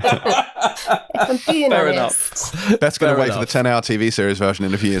 If I'm being Fair honest. enough. Beth's going to wait for the 10-hour TV series version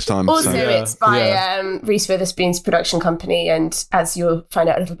in a few years' time. Also, it's by Reese Witherspoon's production company, and as you'll find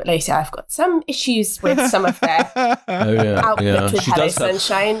out a little bit later, I've got some issues with some of their output with Hello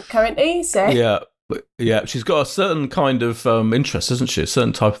Sunshine currently. So yeah, she's got a certain kind of interest, hasn't she? A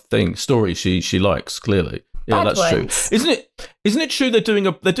certain type of story she likes, clearly. Yeah, Bad that's ones. true. Isn't it true they're doing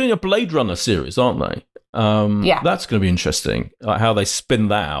a Blade Runner series, aren't they? That's going to be interesting, like how they spin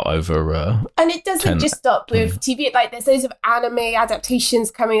that out over. And it doesn't just stop with TV. Like there's loads of anime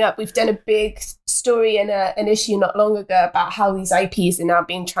adaptations coming up. We've done a big story in an issue not long ago about how these IPs are now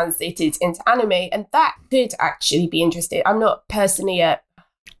being translated into anime, and that could actually be interesting. I'm not personally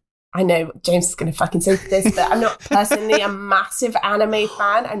I know James is going to fucking say this, but I'm not personally a massive anime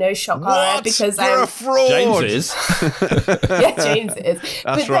fan. I know, shock horror, because You're a fraud. James is. Yeah, James is.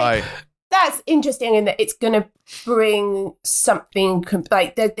 That's right. That's interesting in that it's going to bring something,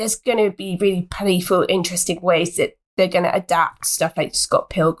 like there's going to be really playful, interesting ways that they're going to adapt stuff like Scott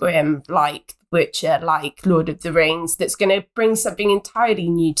Pilgrim, like Witcher, like Lord of the Rings, that's going to bring something entirely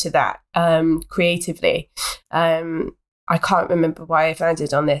new to that creatively. I can't remember why I've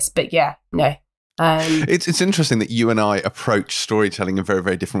landed on this, but no. It's interesting that you and I approach storytelling in very,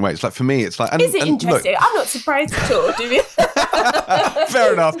 very different ways. Like for me, it's like... Is it interesting? Look, I'm not surprised at all, do you?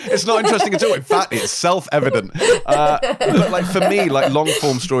 Fair enough. It's not interesting at all. In fact, it's self-evident. But like for me, like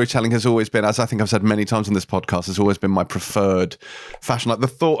long-form storytelling has always been, as I think I've said many times on this podcast, has always been my preferred fashion. Like the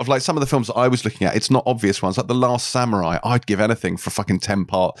thought of like some of the films that I was looking at, it's not obvious ones. Like The Last Samurai, I'd give anything for a fucking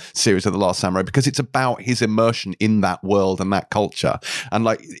 10-part series of The Last Samurai because it's about his immersion in that world and that culture. And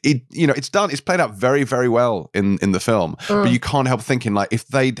like it, you know, it's played out very, very well in the film. But you can't help thinking like if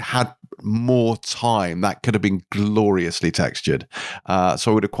they'd had more time, that could have been gloriously textured.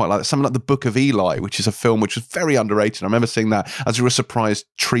 So I would have quite liked something like The Book of Eli, which is a film which was very underrated. I remember seeing that as a real surprise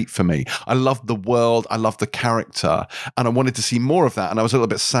treat for me. I loved the world, I loved the character, and I wanted to see more of that. And I was a little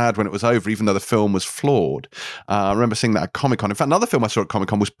bit sad when it was over, even though the film was flawed. I remember seeing that at Comic-Con. In fact, another film I saw at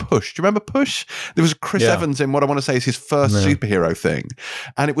Comic-Con was Push. Do you remember Push? There was Chris Evans in what I want to say is his first superhero thing.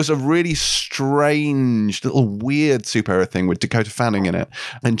 And it was a really strange, little weird superhero thing with Dakota Fanning in it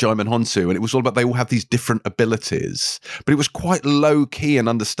and Jaimin Honsu. And it was all about they all have these different abilities, but it was quite low key and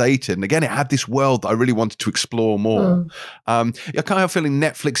understated. And again, it had this world that I really wanted to explore more. I kind of have a feeling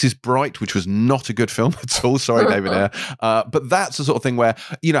Netflix's Bright, which was not a good film at all. Sorry, David Ayer. But that's the sort of thing where,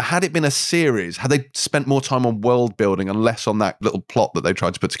 you know, had it been a series, had they spent more time on world building and less on that little plot that they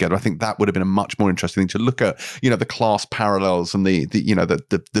tried to put together, I think that would have been a much more interesting thing to look at, you know, the class parallels and the you know,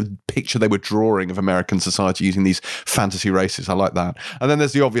 the picture they were drawing of American society using these fantasy races. I like that. And then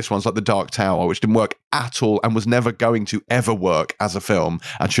there's the obvious ones like The Dark Tower, which didn't work at all and was never going to ever work as a film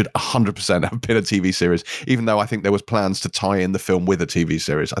and should 100% have been a TV series, even though I think there was plans to tie in the film with a TV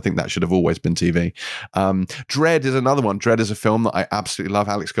series. I think that should have always been TV. Dread is another one. Dread is a film that I absolutely love.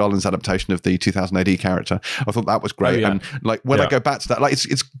 Alex Garland's adaptation of the 2000 AD character. I thought that was great. And like when I go back to that, like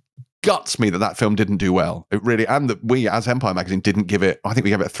it's guts me that film didn't do well. It really, and that we as Empire Magazine didn't give it, I think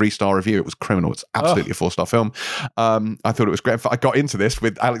we gave it a 3-star review. It was criminal. It's absolutely a 4-star film. I thought it was great. I got into this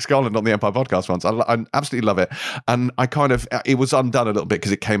with Alex Garland on the Empire podcast once. I absolutely love it. And I kind of, it was undone a little bit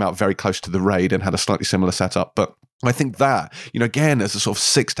because it came out very close to The Raid and had a slightly similar setup. But I think that, you know, again, as a sort of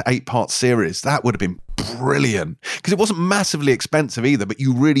 6 to 8 part series, that would have been brilliant because it wasn't massively expensive either, but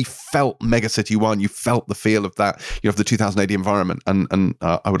you really felt Mega City 1. You felt the feel of that, you know, of the 2080 environment. And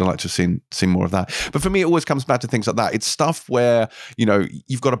I would have liked to have seen more of that. But for me, it always comes back to things like that. It's stuff where, you know,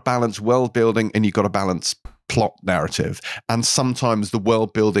 you've got to balance world building and you've got to balance plot narrative, and sometimes the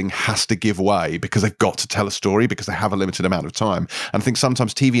world building has to give way because they've got to tell a story because they have a limited amount of time. And I think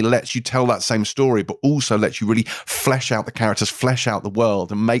sometimes TV lets you tell that same story but also lets you really flesh out the characters, flesh out the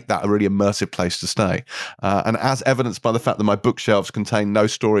world, and make that a really immersive place to stay. And as evidenced by the fact that my bookshelves contain no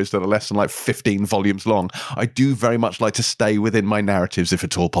stories that are less than like 15 volumes long, I do very much like to stay within my narratives if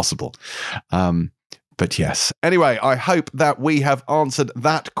at all possible. But yes. Anyway, I hope that we have answered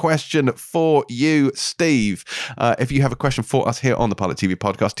that question for you, Steve. If you have a question for us here on the Pilot TV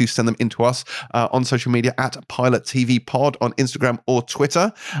podcast, do send them in to us on social media at Pilot TV Pod on Instagram or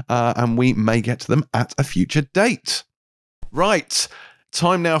Twitter, and we may get to them at a future date. Right.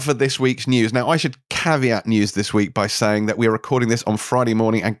 Time now for this week's news. Now, I should caveat news this week by saying that we are recording this on Friday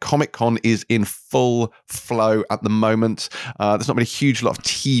morning and Comic-Con is in full flow at the moment. There's not been a huge lot of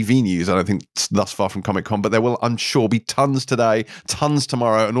TV news, I don't think, thus far from Comic-Con, but there will, I'm sure, be tons today, tons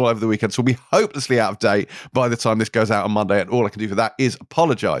tomorrow, and all over the weekend. So we'll be hopelessly out of date by the time this goes out on Monday, and all I can do for that is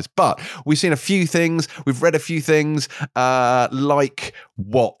apologise. But we've seen a few things, we've read a few things, like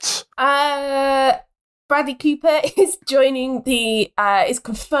what? Bradley Cooper is joining is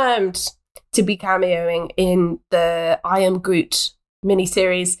confirmed to be cameoing in the I Am Groot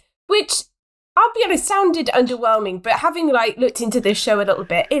miniseries, which, I'll be honest, sounded underwhelming, but having like looked into this show a little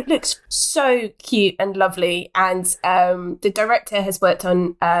bit, it looks so cute and lovely. And the director has worked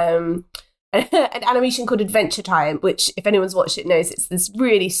on an animation called Adventure Time, which, if anyone's watched it, knows it's this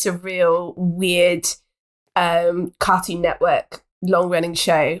really surreal, weird Cartoon Network long-running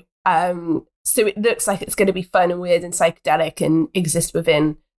show. So it looks like it's going to be fun and weird and psychedelic and exist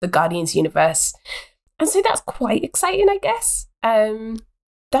within the Guardians universe. And so that's quite exciting, I guess. I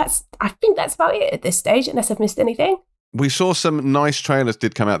think that's about it at this stage, unless I've missed anything. We saw some nice trailers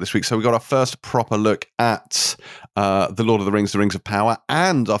did come out this week. So we got our first proper look at The Lord of the Rings of Power,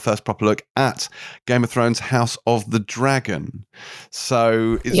 and our first proper look at Game of Thrones House of the Dragon.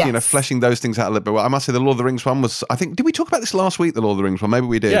 So it's, you know, fleshing those things out a little bit. Well, I must say the Lord of the Rings one was, I think, did we talk about this last week, the Lord of the Rings one? Maybe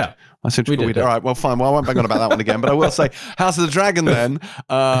we did. Yeah. I said we did. All right, well, fine. Well, I won't bang on about that one again, but I will say House of the Dragon then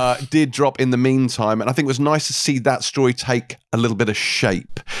did drop in the meantime. And I think it was nice to see that story take a little bit of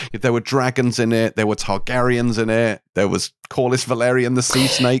shape. If there were dragons in it, there were Targaryens in it, there was Corlys Velaryon, the sea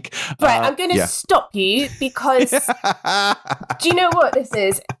snake. Right, I'm going to stop you because do you know what this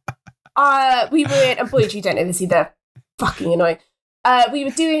is? We were in, and boy, you don't know this either. Fucking annoying. We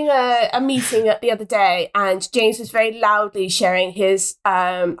were doing a meeting the other day, and James was very loudly sharing his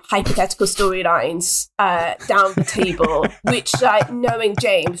hypothetical storylines down the table, which, knowing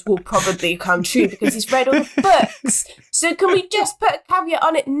James, will probably come true because he's read all the books. So can we just put a caveat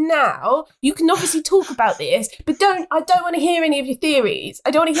on it now? You can obviously talk about this, but I don't want to hear any of your theories.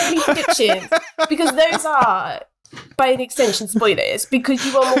 I don't want to hear any predictions, because those are, by an extension, spoilers, because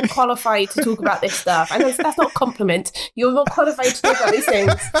you are more qualified to talk about this stuff. And that's not a compliment. You're more qualified to talk about these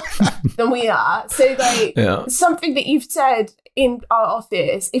things than we are. So, something that you've said in our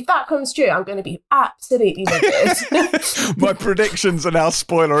office, if that comes true, I'm going to be absolutely livid. My predictions are now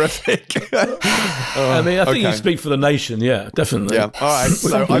spoilerific. I mean, I think you speak for the nation. Yeah, definitely. Yeah. All right.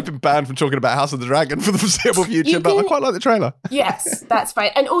 So I've been banned from talking about House of the Dragon for the foreseeable future, but I quite like the trailer. Yes, that's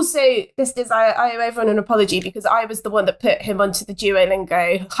fine. And also, listeners, I owe everyone an apology because I was the one that put him onto the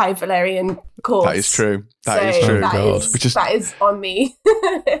Duolingo High Valerian course. That is true. That is true. That is on me.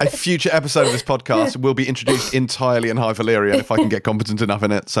 A future episode of this podcast will be introduced entirely in High Valerian if I can get competent enough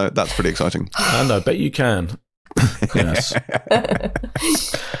in it. So that's pretty exciting. I know, bet you can. Yes.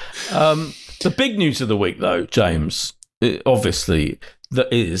 The big news of the week, though, James, obviously,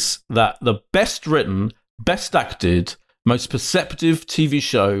 is that the best written, best acted, most perceptive TV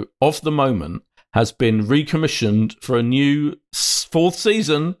show of the moment has been recommissioned for a new fourth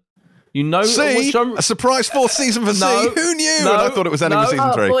season. You know, See? A surprise fourth season for C. Who knew? And I thought it was ending with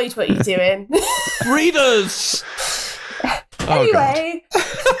season 3. Boyd, what are you doing? Readers! Anyway,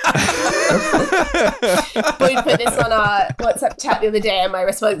 Boyd put this on our WhatsApp chat the other day, and my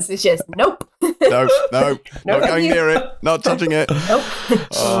response is just nope. No, not going near it, not touching it. Nope.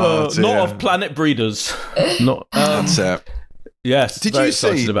 Not of Planet Breeders. Not. That's it. Yes. Did you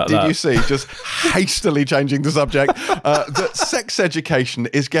see? Just hastily changing the subject, that Sex Education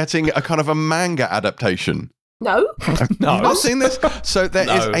is getting a kind of a manga adaptation? No. You've not seen this? So there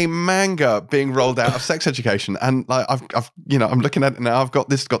is a manga being rolled out of Sex Education, and like I'm looking at it now. I've got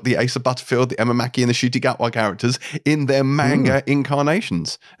the Asa Butterfield, the Emma Mackey, and the Ncuti Gatwa characters in their manga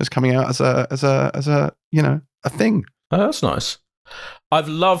incarnations. It's coming out as a thing. Oh, that's nice. I've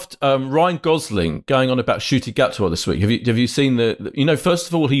loved Ryan Gosling going on about Ncuti Gatwa this week. Have you seen the first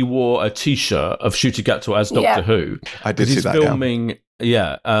of all, he wore a T-shirt of Ncuti Gatwa as Doctor Who. I did see that. He's filming.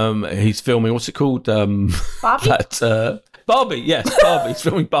 Yeah, he's filming. What's it called? Barbie. Barbie. Yes, Barbie. He's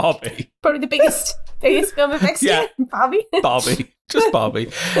filming Barbie. Probably the biggest film of next year. Barbie. Just Barbie.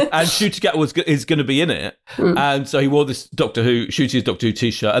 And Ncuti Gatwa is going to be in it, and so he wore this Ncuti's Doctor Who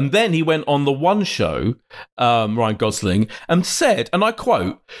T-shirt, and then he went on the One Show, Ryan Gosling, and said, and I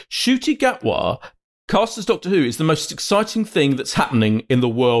quote, "Ncuti Gatwa cast as Doctor Who is the most exciting thing that's happening in the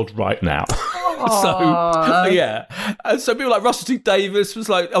world right now." So, yeah. And so people like Russell T Davies was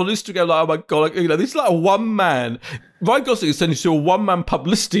like on Instagram, like, oh my God, this is like a one-man. Ryan Gosling is turning into a one-man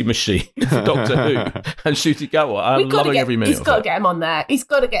publicity machine for Doctor Who and Ncuti Gatwa. I'm loving every minute of it. He's got to get him on there. He's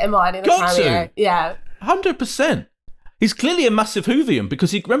got to get him on in a cameo. Yeah. 100%. He's clearly a massive Whovian because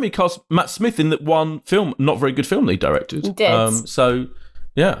he cast Matt Smith in that one film, not very good film that he directed. He did. So,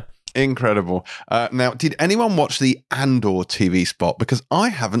 yeah. Incredible. Now, did anyone watch the Andor TV spot? Because I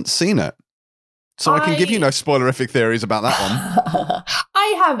haven't seen it. So I can give you no spoilerific theories about that one.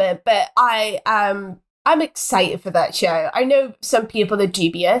 I haven't, but I'm excited for that show. I know some people are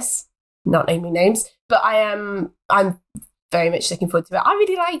dubious, not naming names, but I'm very much looking forward to it. I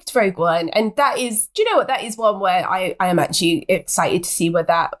really liked Rogue One, and that is, do you know what? That is one where I am actually excited to see where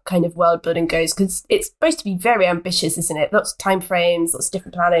that kind of world building goes, because it's supposed to be very ambitious, isn't it? Lots of time frames, lots of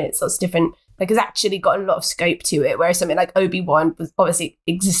different planets, lots of different, it's actually got a lot of scope to it, whereas something like Obi-Wan was obviously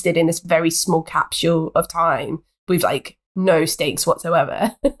existed in this very small capsule of time with no stakes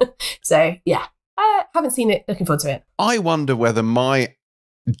whatsoever. So yeah, I haven't seen it, looking forward to it. I wonder whether my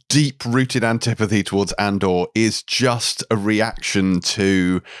deep-rooted antipathy towards Andor is just a reaction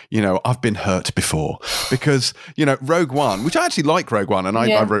to, I've been hurt before. Because, Rogue One, which I actually like Rogue One, and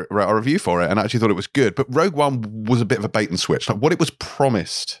I wrote a review for it and I actually thought it was good, but Rogue One was a bit of a bait and switch. Like what it was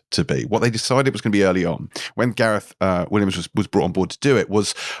promised to be, what they decided it was going to be early on, when Gareth Williams was brought on board to do it,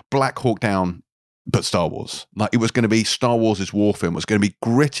 was Black Hawk Down, but Star Wars. Like it was going to be Star Wars' war film. It was going to be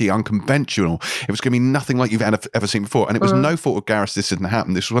gritty, unconventional. It was going to be nothing like you've ever seen before. And it was no fault of Gareth this didn't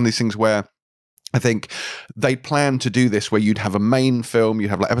happen. This was one of these things where I think they planned to do this where you'd have a main film, you'd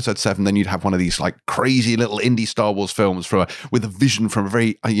have like episode 7, then you'd have one of these like crazy little indie Star Wars films with a vision from a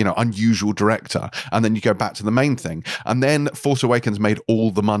very, unusual director. And then you go back to the main thing. And then Force Awakens made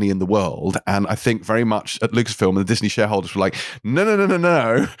all the money in the world. And I think very much at Lucasfilm, the Disney shareholders were like,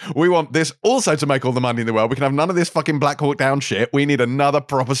 no. We want this also to make all the money in the world. We can have none of this fucking Black Hawk Down shit. We need another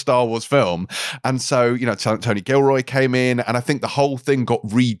proper Star Wars film. And so, Tony Gilroy came in, and I think the whole thing got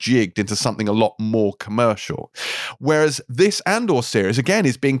rejigged into something a lot more commercial. Whereas this Andor series, again,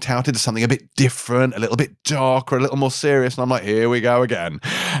 is being touted as something a bit different, a little bit darker, a little more serious. And I'm like, here we go again.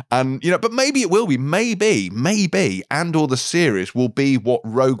 And, but maybe it will be. Maybe Andor the series will be what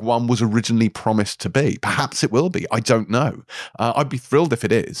Rogue One was originally promised to be. Perhaps it will be. I don't know. I'd be thrilled if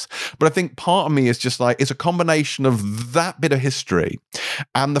it is. But I think part of me is just like, it's a combination of that bit of history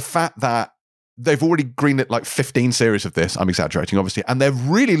and the fact that they've already greenlit like 15 series of this. I'm exaggerating, obviously. And they're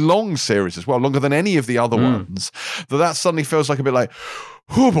really long series as well, longer than any of the other ones. That suddenly feels like a bit like,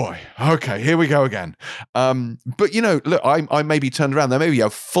 oh boy, okay, here we go again. But, look, I may be turned around. There may be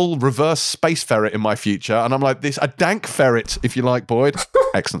a full reverse space ferret in my future. And I'm like, a dank ferret, if you like, Boyd.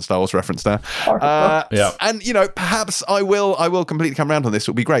 Excellent Star Wars reference there. Yeah. And, perhaps I will completely come around on this.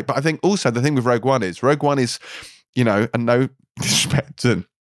 It'll be great. But I think also the thing with Rogue One is, and no disrespect to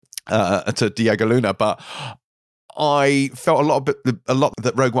Diego Luna, but I felt a lot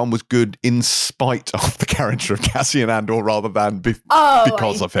that Rogue One was good in spite of the character of Cassian Andor rather than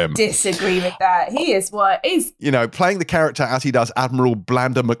because of him. Disagree with that. He is what is playing the character as he does, Admiral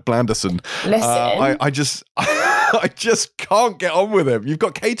Blander McBlanderson. Listen, I just I just can't get on with him. You've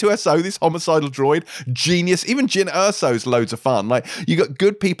got K2SO, this homicidal droid, genius. Even Jyn Erso's loads of fun. Like, you got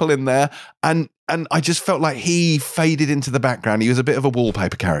good people in there, and I just felt like he faded into the background. He was a bit of a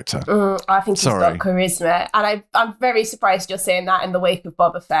wallpaper character. I think he's got charisma, and I'm very surprised you're saying that in the wake of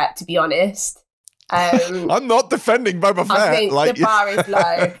Boba Fett, to be honest. I'm not defending Boba Fett. I think the bar is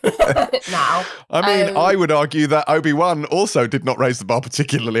low now. I mean, I would argue that Obi-Wan also did not raise the bar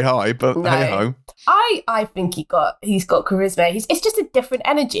particularly high, but hey-ho. I think he's got charisma. It's just a different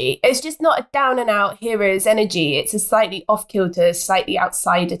energy. It's just not a down and out hero's energy. It's a slightly off kilter, slightly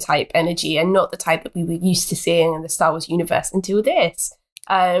outsider type energy, and not the type that we were used to seeing in the Star Wars universe until this.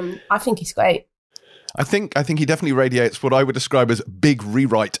 I think he's great. I think he definitely radiates what I would describe as big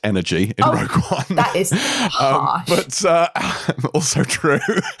rewrite energy in Rogue One. That is harsh. But also true.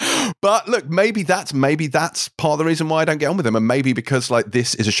 But look, maybe that's part of the reason why I don't get on with him, and maybe because like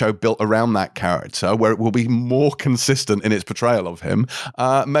this is a show built around that character, where it will be more consistent in its portrayal of him.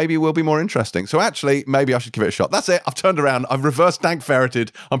 Maybe it will be more interesting. So actually, maybe I should give it a shot. That's it. I've turned around. I've reverse dank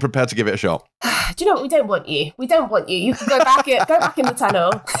ferreted. I'm prepared to give it a shot. Do you know what? We don't want you. You can go back in the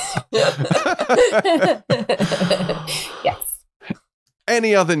tunnel. Yes.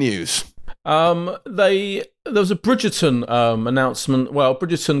 Any other news? There was a Bridgerton announcement. Well,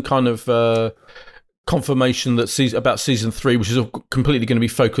 Bridgerton kind of confirmation that about season 3, which is completely going to be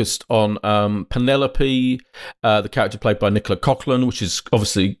focused on Penelope, the character played by Nicola Coughlan, which is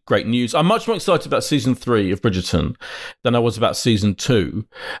obviously great news. I'm much more excited about season 3 of Bridgerton than I was about season 2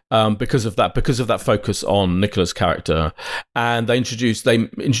 because of that focus on Nicola's character. And they introduced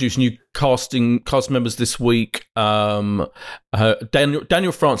new cast members this week. Daniel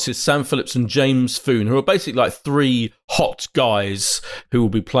Francis, Sam Phillips, and James Foon, who are basically like 3 hot guys who will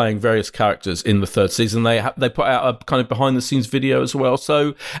be playing various characters in the 3rd season. They put out a kind of behind the scenes video as well.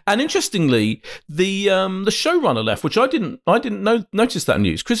 So, and interestingly, the showrunner left, which I didn't notice that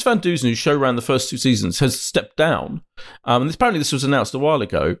news. Chris Van Dusen, who showran the first 2 seasons, has stepped down. And apparently this was announced a while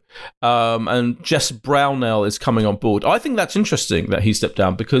ago. And Jess Brownell is coming on board. I think that's interesting that he stepped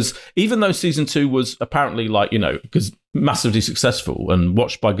down, because even though season 2 was apparently because massively successful and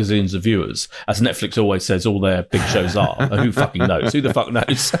watched by gazillions of viewers, as Netflix always says all their big shows are. Who fucking knows? Who the fuck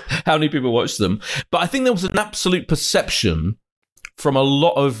knows how many people watch them? But I think there was an absolute perception from a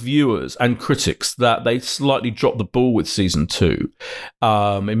lot of viewers and critics that they slightly dropped the ball with season 2,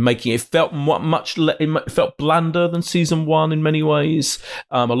 in making it felt it felt blander than season 1 in many ways.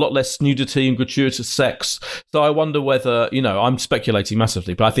 A lot less nudity and gratuitous sex. So I wonder whether, I'm speculating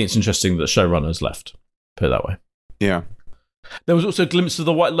massively, but I think it's interesting that the showrunners left. Put it that way. Yeah. There was also a glimpse of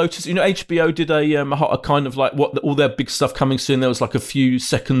the White Lotus. HBO did a kind of like all their big stuff coming soon. There was like a few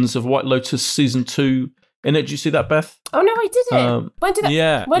seconds of White Lotus season 2 in it. Did you see that, Beth? Oh no, I didn't. When did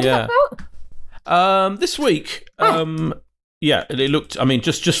that come out? This week. Yeah, it looked. I mean,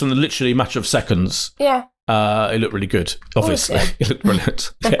 just from the literally matter of seconds. Yeah. It looked really good. Obviously, it looked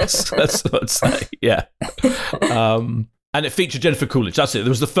brilliant. Yes, that's what I'd say. Yeah. And it featured Jennifer Coolidge. That's it. There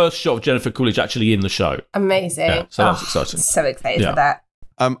was the first shot of Jennifer Coolidge actually in the show. Amazing. Yeah, so that's exciting. So excited for that.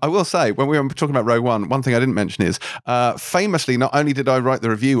 I will say, when we were talking about Rogue One, one thing I didn't mention is, famously, not only did I write the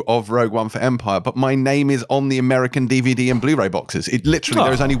review of Rogue One for Empire, but my name is on the American DVD and Blu-ray boxes. It literally,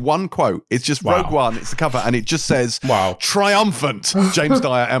 there is only one quote. It's just Rogue One, it's the cover, and it just says, triumphant James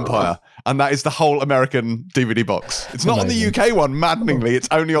Dyer Empire. And that is the whole American DVD box. It's not amazing. On the UK one, maddeningly. It's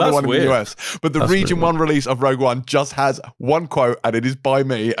only on the one in the US. But the Region 1 release of Rogue One just has one quote, and it is by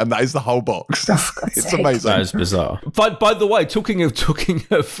me, and that is the whole box. It's amazing. That is bizarre. By the way, talking of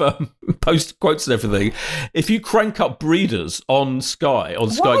post quotes and everything, if you crank up Breeders on Sky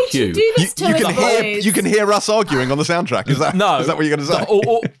Q, you can hear us arguing on the soundtrack. Is that what you're going to say?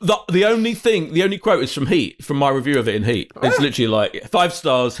 The only quote is from Heat, from my review of it in Heat. It's literally like 5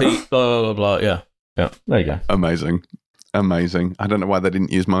 stars, Heat, blah, blah, blah. Yeah. There you go. Amazing. I don't know why they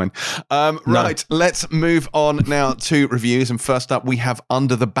didn't use mine. Right, let's move on now to reviews. And first up, we have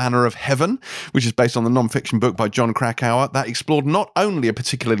Under the Banner of Heaven, which is based on the non-fiction book by Jon Krakauer that explored not only a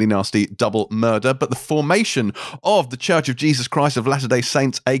particularly nasty double murder, but the formation of the Church of Jesus Christ of Latter-day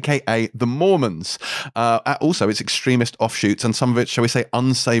Saints, a.k.a. the Mormons. Also, its extremist offshoots and some of its, shall we say,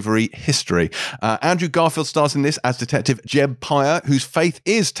 unsavory history. Andrew Garfield stars in this as Detective Jeb Pyer, whose faith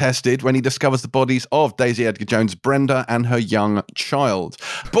is tested when he discovers the bodies of Daisy Edgar Jones' Brenda and her young child.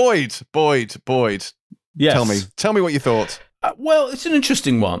 Boyd. Yes. Tell me what you thought. Well, it's an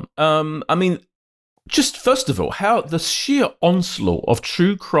interesting one. I mean, just first of all, how the sheer onslaught of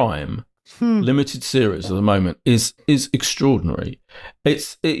true crime limited series at the moment is extraordinary.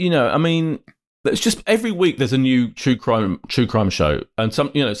 It's just every week there's a new true crime show, and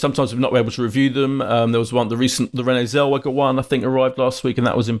sometimes we've not been able to review them. There was the Renee Zellweger one I think arrived last week, and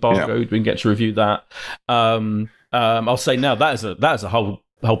that was embargoed. Yeah. We didn't get to review that. I'll say now that is a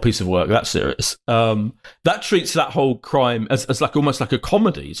whole piece of work, that series. That treats that whole crime as like almost like a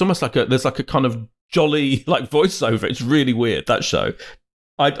comedy. It's almost like there's like a kind of jolly like voiceover. It's really weird, that show.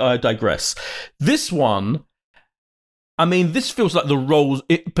 I digress. This one, I mean, this feels like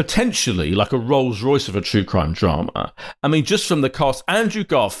potentially like a Rolls Royce of a true crime drama. I mean, just from the cast, Andrew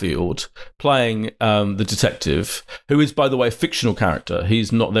Garfield playing the detective, who is, by the way, a fictional character. He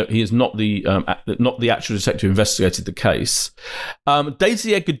is not the actual detective who investigated the case.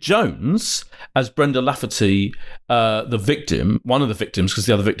 Daisy Edgar Jones as Brenda Lafferty, the victim, one of the victims, because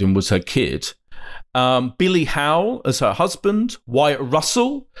the other victim was her kid. Billy Howell as her husband, Wyatt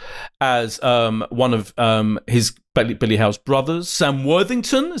Russell as one of his Billy Howell's brothers, Sam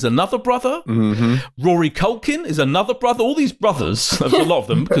Worthington is another brother, Rory Culkin is another brother. All these brothers, there's a lot of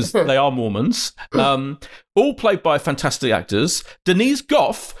them because they are Mormons, all played by fantastic actors. Denise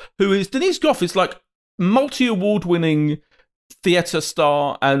Gough is like multi-award winning theatre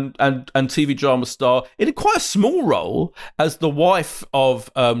star and TV drama star in a quite a small role as the wife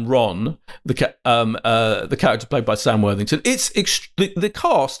of Ron, the character played by Sam Worthington. It's the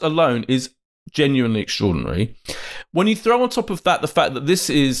cast alone is genuinely extraordinary. When you throw on top of that the fact that this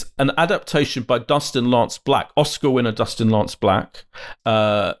is an adaptation by Dustin Lance Black, Oscar winner Dustin Lance Black,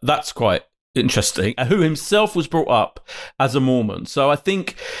 that's quite interesting, who himself was brought up as a Mormon. So I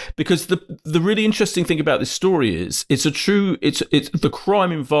think because the really interesting thing about this story is it's the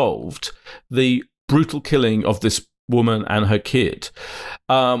crime involved, the brutal killing of this woman and her kid,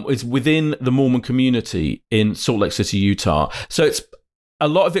 is within the Mormon community in Salt Lake City, Utah. So a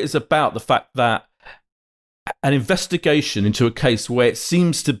lot of it is about the fact that an investigation into a case where it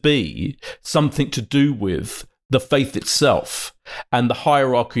seems to be something to do with the faith itself and the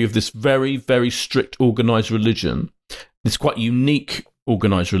hierarchy of this very, very strict organized religion, this quite unique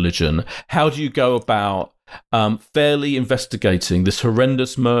organized religion. How do you go about fairly investigating this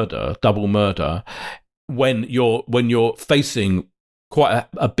horrendous murder, double murder, when you're facing quite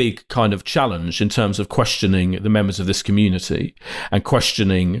a big kind of challenge in terms of questioning the members of this community and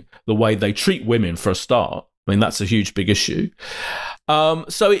questioning the way they treat women for a start? I mean, that's a huge, big issue.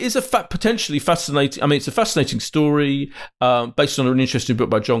 So it is potentially fascinating. I mean, it's a fascinating story based on an interesting book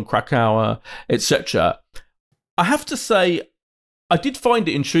by Jon Krakauer, etc. I have to say, I did find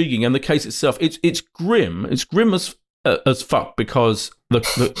it intriguing, and the case itself, it's grim. It's grim as fuck because the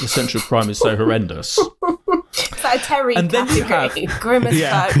central crime is so horrendous. It's like a Terry and then category. Grim as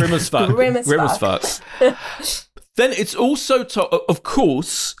fuck. Grim as fuck. Grim as fuck. Then it's also, of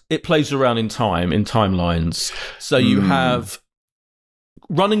course, it plays around in timelines. So you have,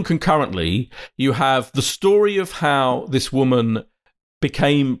 running concurrently, you have the story of how this woman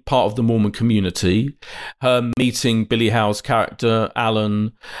became part of the Mormon community, her meeting Billy Howe's character,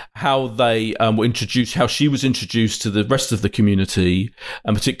 Alan, how they were introduced, how she was introduced to the rest of the community,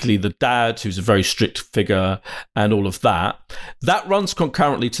 and particularly the dad, who's a very strict figure, and all of that. That runs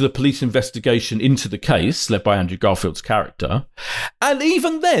concurrently to the police investigation into the case, led by Andrew Garfield's character. And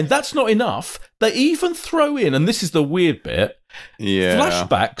even then, that's not enough. They even throw in, and this is the weird bit,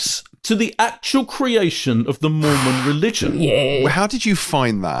 flashbacks to the actual creation of the Mormon religion. Yeah. How did you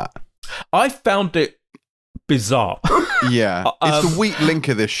find that? I found it bizarre. Yeah. It's the weak link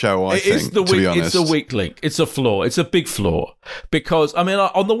of this show, I think, to be honest. It's a weak link. It's a flaw. It's a big flaw. Because, I mean,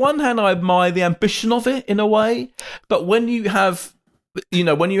 on the one hand, I admire the ambition of it in a way. But when you have,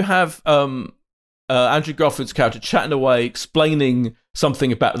 Andrew Garfield's character chatting away, explaining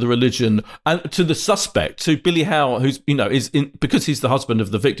something about the religion, and to the suspect, to Billy Howe, who's because he's the husband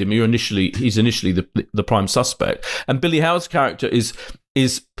of the victim. He's initially the prime suspect, and Billy Howe's character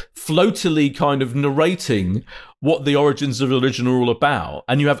is floatily kind of narrating what the origins of religion are all about,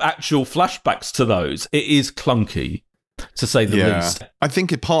 and you have actual flashbacks to those. It is clunky, to say the least. I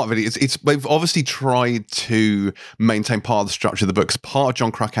think part of it is they've obviously tried to maintain part of the structure of the book, because part of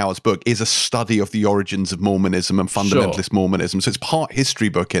John Krakauer's book is a study of the origins of Mormonism and fundamentalist Mormonism. So it's part history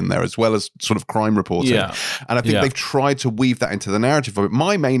book in there as well as sort of crime reporting. Yeah. And I think they've tried to weave that into the narrative of it.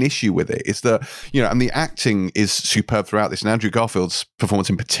 My main issue with it is that, and the acting is superb throughout this, and Andrew Garfield's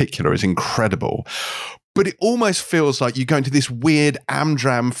performance in particular is incredible. But it almost feels like you go into this weird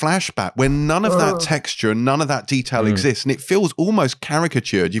Amdram flashback where none of that texture and none of that detail exists. And it feels almost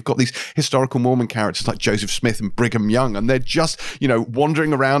caricatured. You've got these historical Mormon characters like Joseph Smith and Brigham Young, and they're just,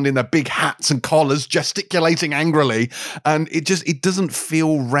 wandering around in their big hats and collars, gesticulating angrily. And it doesn't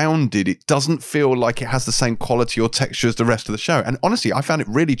feel rounded. It doesn't feel like it has the same quality or texture as the rest of the show. And honestly, I found it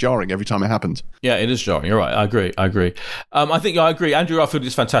really jarring every time it happened. Yeah, it is jarring. You're right. I agree. I agree. Andrew Garfield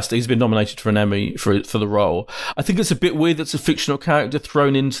is fantastic. He's been nominated for an Emmy for the role. I think it's a bit weird that's a fictional character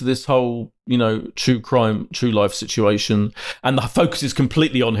thrown into this whole, true crime, true life situation, and the focus is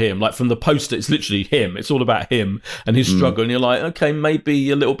completely on him. Like from the poster, it's literally him. It's all about him and his struggle. And you're like, okay, maybe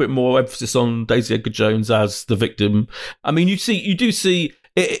a little bit more emphasis on Daisy Edgar Jones as the victim. I mean, you do see.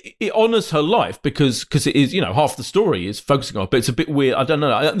 It honours her life because it is, half the story is focusing on it, but it's a bit weird. I don't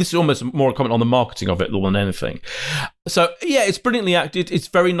know. This is almost more a comment on the marketing of it than anything. So, yeah, it's brilliantly acted. It's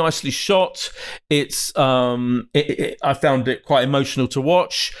very nicely shot. It's, I found it quite emotional to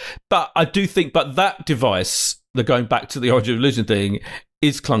watch. But I do think, that device, the going back to the origin of religion thing,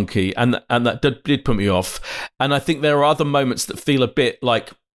 is clunky, and that did put me off. And I think there are other moments that feel a bit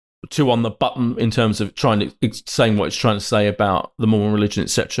like too on the button in terms of saying what it's trying to say about the Mormon religion,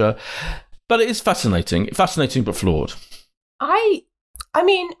 etc. But it is fascinating but flawed. I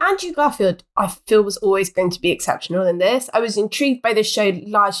mean, Andrew Garfield, I feel, was always going to be exceptional in this. I was intrigued by this show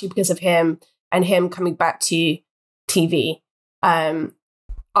largely because of him and him coming back to TV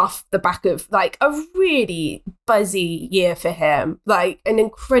off the back of like a really buzzy year for him, like an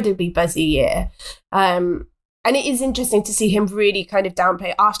incredibly buzzy year. And it is interesting to see him really kind of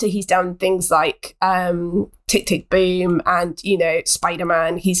downplay after he's done things like Tick, Tick, Boom and,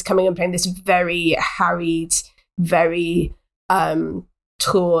 Spider-Man. He's coming and playing this very harried, very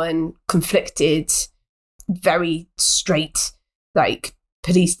torn, conflicted, very straight, like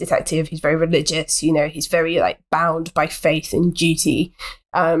police detective. He's very religious, he's very like bound by faith and duty.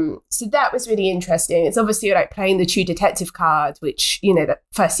 So that was really interesting. It's obviously like playing the true detective card, which, the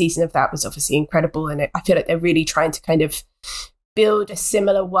first season of that was obviously incredible. And I feel like they're really trying to kind of build a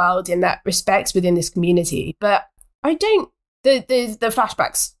similar world in that respect within this community. But the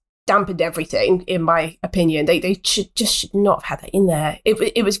flashbacks dampened everything, in my opinion. They should not have had that in there.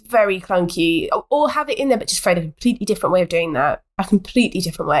 It was very clunky. Or have it in there, but just find a completely different way of doing that. A completely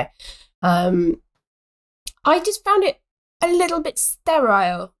different way. I just found it a little bit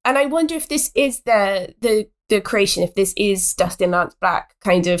sterile, and I wonder if this is the creation, if this is Dustin Lance Black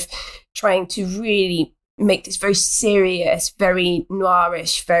kind of trying to really make this very serious, very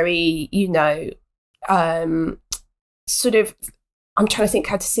noirish, very sort of. I'm trying to think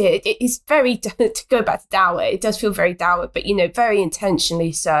how to say it. It is very, to go back to Dower, it does feel very Dower, but, very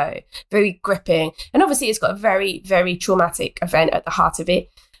intentionally so, very gripping. And obviously it's got a very, very traumatic event at the heart of it.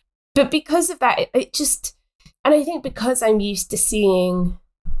 But because of that, it just, and I think because I'm used to seeing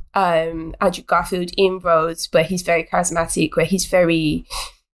Andrew Garfield in roles where he's very charismatic, where he's very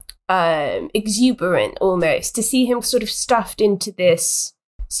exuberant almost, to see him sort of stuffed into this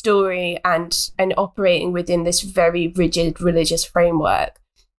story and operating within this very rigid religious framework,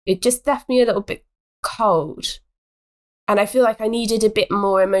 it just left me a little bit cold. And I feel like I needed a bit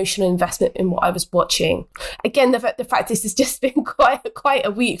more emotional investment in what I was watching. Again, the fact this has just been quite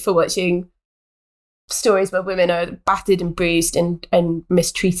a week for watching stories where women are battered and bruised and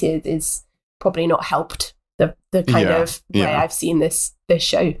mistreated is probably not helped the kind of way I've seen this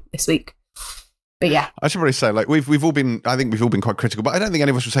show this week. But yeah, I should probably say, like, we've all been quite critical, but I don't think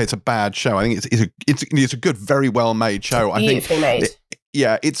any of us would say it's a bad show. I think it's a good, very well made show. Beautifully made.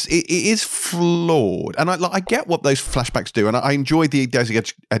 It is flawed, and I get what those flashbacks do, and I enjoyed the Daisy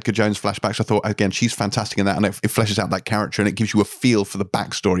Edgar Jones flashbacks. I thought, again, she's fantastic in that, and it fleshes out that character, and it gives you a feel for the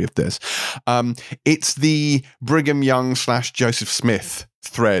backstory of this. It's the Brigham Young / Joseph Smith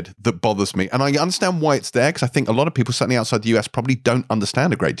thread that bothers me, and I understand why it's there, because I think a lot of people, certainly outside the US, probably don't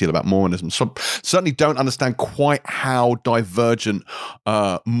understand a great deal about Mormonism. So certainly don't understand quite how divergent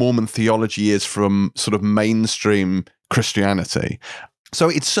Mormon theology is from sort of mainstream Christianity. So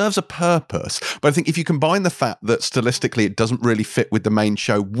it serves a purpose, but I think if you combine the fact that stylistically it doesn't really fit with the main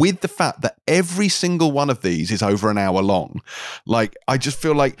show, with the fact that every single one of these is over an hour long, like, I just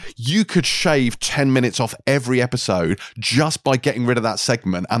feel like you could shave 10 minutes off every episode just by getting rid of that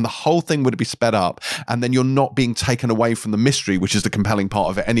segment, and the whole thing would be sped up, and then you're not being taken away from the mystery, which is the compelling part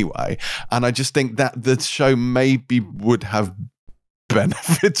of it anyway. And I just think that the show maybe would have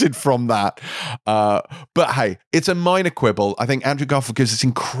benefited from that, but hey, it's a minor quibble. I think Andrew Garfield gives this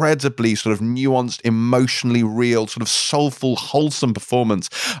incredibly sort of nuanced, emotionally real, sort of soulful, wholesome performance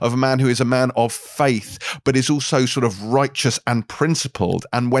of a man who is a man of faith, but is also sort of righteous and principled.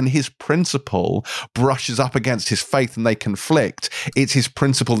 And when his principle brushes up against his faith and they conflict, it's his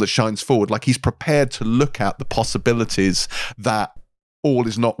principle that shines forward. Like, he's prepared to look at the possibilities that all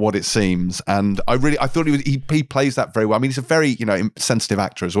is not what it seems, and I thought he plays that very well. I mean, he's a very sensitive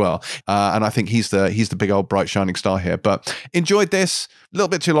actor as well, and I think he's the big old bright shining star here. But enjoyed this, a little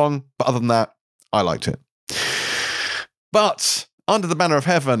bit too long, but other than that, I liked it. But Under the Banner of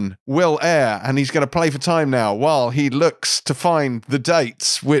Heaven will air, and he's going to play for time now while he looks to find the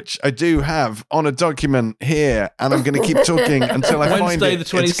dates, which I do have on a document here, and I'm going to keep talking until I find it. Wednesday the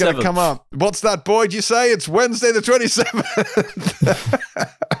 27th. It's going to come up. What's that, Boyd? You say it's Wednesday the 27th.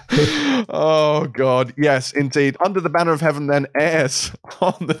 Oh, God. Yes, indeed. Under the Banner of Heaven then airs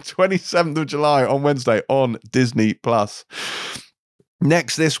on the 27th of July on Wednesday on Disney+.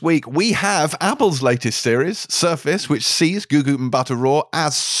 Next this week, we have Apple's latest series, Surface, which sees Gugu Mbatha-Raw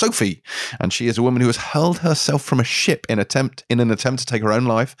as Sophie. And she is a woman who has hurled herself from a ship in an attempt to take her own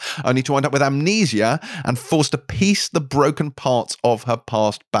life, only to wind up with amnesia and forced to piece the broken parts of her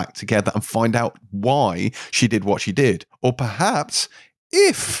past back together and find out why she did what she did. Or perhaps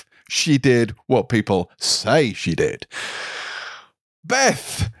if she did what people say she did.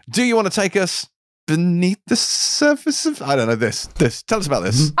 Beth, do you want to take us beneath the surface of, I don't know, this. Tell us about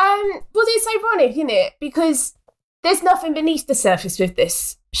this. Well, it's ironic, isn't it? Because there's nothing beneath the surface with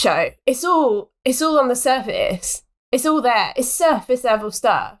this show. It's all on the surface. It's all there. It's surface level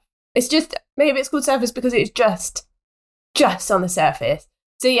stuff. It's just, maybe it's called Surface because it's just on the surface.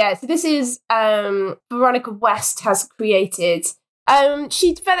 So yeah, so this is Veronica West has created.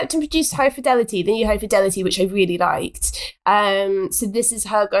 She developed and produced High Fidelity, the new High Fidelity, which I really liked. So this is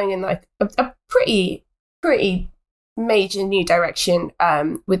her going in like a pretty major new direction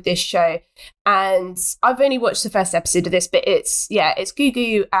with this show. And I've only watched the first episode of this, but it's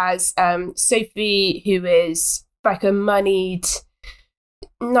Gugu as Sophie, who is like a moneyed,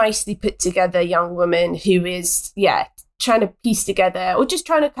 nicely put together young woman who is trying to piece together, or just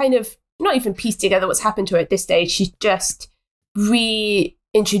trying to kind of not even piece together what's happened to her at this stage. She's just being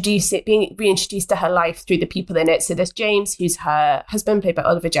reintroduced to her life through the people in it. So there's James, who's her husband, played by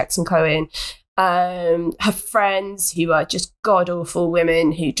Oliver Jackson Cohen, her friends, who are just god-awful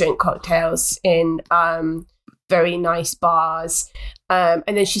women who drink cocktails in very nice bars, and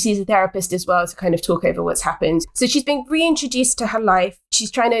then she sees a therapist as well to kind of talk over what's happened. So she's been reintroduced to her life. She's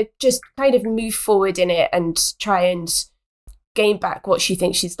trying to just kind of move forward in it and try and gain back what she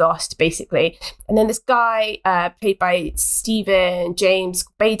thinks she's lost, basically. And then this guy, played by Stephen James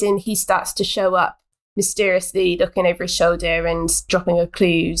Baden, he starts to show up mysteriously, looking over his shoulder and dropping her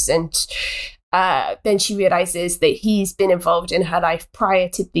clues. And then she realizes that he's been involved in her life prior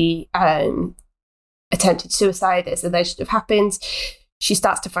to the attempted suicide that's alleged to have happened. She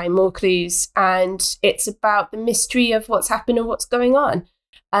starts to find more clues, and it's about the mystery of what's happened and what's going on.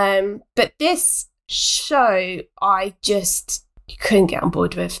 But this show, you couldn't get on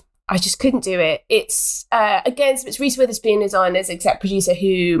board with. I just couldn't do it. It's again, so it's Reese Witherspoon is on as exec producer,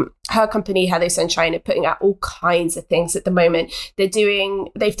 who her company Hello Sunshine are putting out all kinds of things at the moment. They've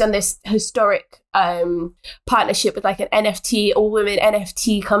done this historic partnership with like an NFT, all women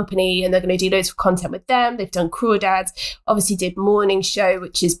NFT company, and they're going to do loads of content with them. They've done Crawdads, obviously did Morning Show,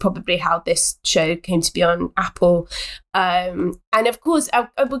 which is probably how this show came to be on Apple. And of course, I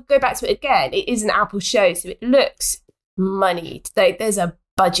will go back to it again. It is an Apple show, so it looks moneyed. There's a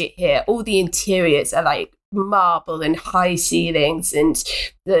budget here. All the interiors are like marble and high ceilings, and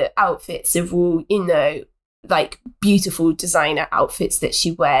the outfits are all, like beautiful designer outfits that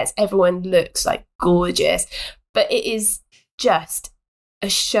she wears. Everyone looks like gorgeous, but it is just a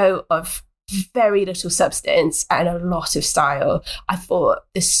show of very little substance and a lot of style. I thought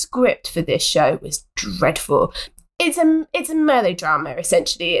the script for this show was dreadful. It's a melodrama,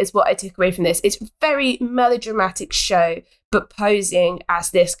 essentially, is what I took away from this. It's a very melodramatic show, but posing as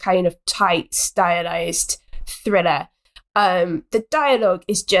this kind of tight, stylized thriller. The dialogue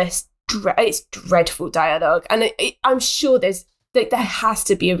is just it's dreadful dialogue, and I'm sure there has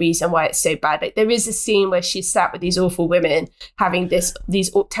to be a reason why it's so bad. Like, there is a scene where she's sat with these awful women having these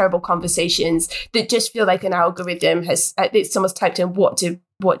terrible conversations that just feel like an algorithm has someone's typed in what do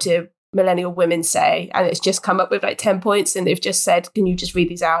millennial women say, and it's just come up with like 10 points, and they've just said, can you just read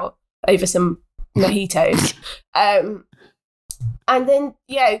these out over some mojitos? And then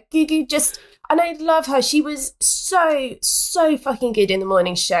Gugu just, and I love her, she was so fucking good in the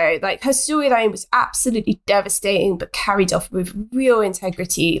Morning Show. Like, her storyline was absolutely devastating, but carried off with real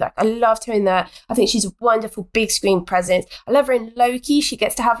integrity. Like, I loved her in that. I think she's a wonderful big screen presence. I love her in Loki. She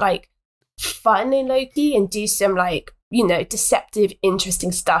gets to have like fun in Loki and do some like, deceptive,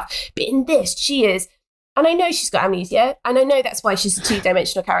 interesting stuff. But in this, she is, and I know she's got amnesia, and I know that's why she's a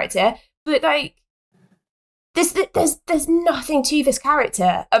two-dimensional character, but like, there's nothing to this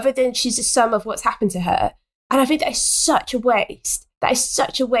character other than she's a sum of what's happened to her. And I think that is such a waste. That is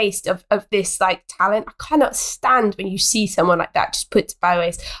such a waste of this like talent. I cannot stand when you see someone like that just put by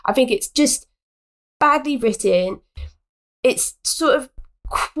waste. I think it's just badly written. It's sort of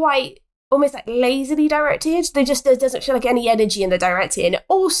quite almost like lazily directed. There doesn't feel like any energy in the directing.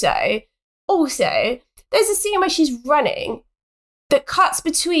 Also, there's a scene where she's running that cuts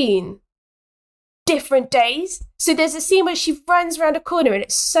between different days. So there's a scene where she runs around a corner and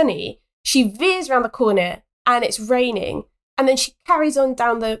it's sunny. She veers around the corner and it's raining. And then she carries on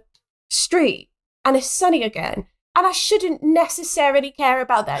down the street and it's sunny again. And I shouldn't necessarily care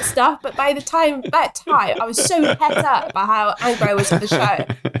about that stuff, but by that time, I was so het up by how angry I was at the show.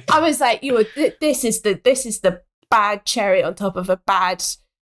 I was like, this is the bad cherry on top of a bad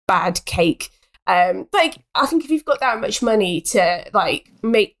cake. Like, I think if you've got that much money to like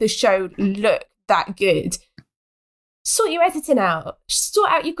make the show look that good, sort your editing out, sort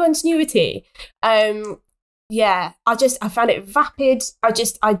out your continuity. I found it vapid.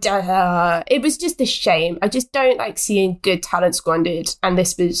 It was just a shame. I just don't like seeing good talent squandered, and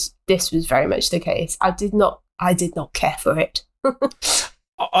this was very much the case. I did not care for it.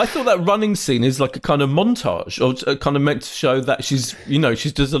 I thought that running scene is like a kind of montage, or kind of meant to show that she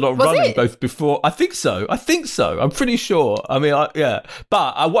does a lot of running both before. I think so. I'm pretty sure. I mean,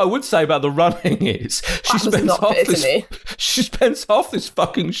 But what I would say about the running is she spends half this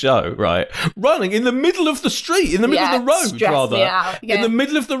fucking show, right, running in the middle of the street, in the middle of the road, rather. In the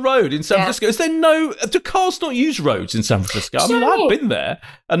middle of the road in San Francisco. Is there do cars not use roads in San Francisco? I mean, I've been there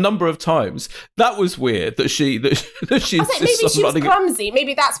a number of times. That was weird that she maybe she was clumsy.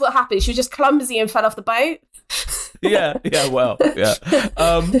 Maybe that's what happened. She was just clumsy and fell off the boat. I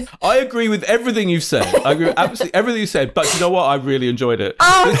agree with everything you've said. I agree with absolutely everything you said, but you know what? I really enjoyed it.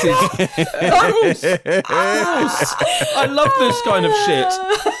 This is I love this kind of shit.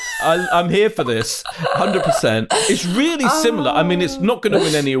 I'm here for this, 100%. It's really similar. I mean, it's not going to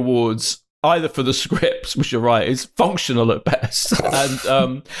win any awards either for the scripts, which you're right, is functional at best,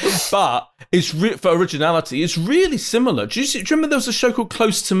 and but it's for originality, it's really similar. Do you remember there was a show called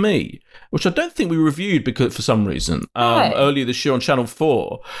Close to Me, which I don't think we reviewed because for some reason earlier this year on Channel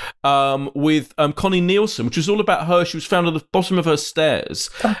 4, with Connie Nielsen, which was all about her. She was found at the bottom of her stairs,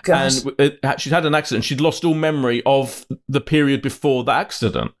 and she'd had an accident. She'd lost all memory of the period before the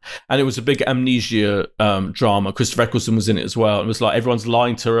accident, and it was a big amnesia drama. Christopher Eccleston was in it as well. It was like everyone's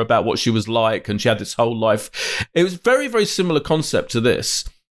lying to her about what she was like, and she had this whole life. It was very, very similar concept to this.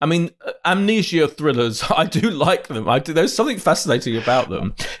 I mean, amnesia thrillers, I do like them. There's something fascinating about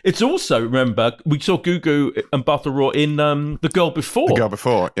them. It's also, remember, we saw Gugu and Bart O'Rourke in The Girl Before. The Girl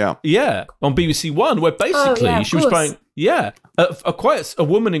Before, yeah. Yeah, on BBC One, where basically she was playing... Yeah, a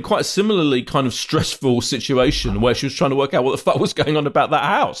woman in quite a similarly kind of stressful situation where she was trying to work out what the fuck was going on about that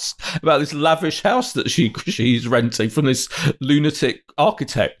house, about this lavish house that she's renting from this lunatic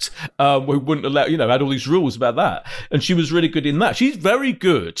architect who wouldn't allow, had all these rules about that. And she was really good in that. She's very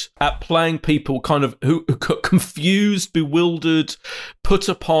good at playing people kind of who got confused, bewildered, put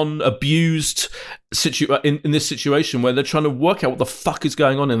upon, abused in this situation where they're trying to work out what the fuck is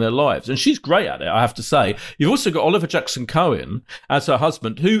going on in their lives. And she's great at it, I have to say. You've also got Oliver Jackson Cohen as her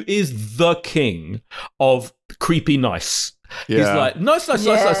husband, who is the king of creepy nice. Yeah. He's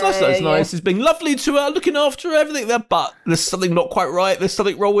like, nice. He's being lovely to her, looking after her, everything there, but there's something not quite right. There's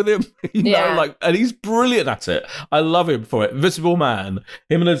something wrong with him. And he's brilliant at it. I love him for it. Invisible Man,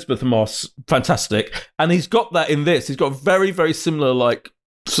 him and Elizabeth Moss, fantastic. And he's got that in this. He's got very, very similar,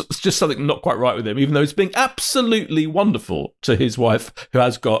 it's just something not quite right with him, even though he's being absolutely wonderful to his wife,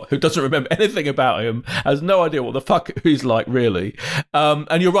 who doesn't remember anything about him, has no idea what the fuck he's like, really.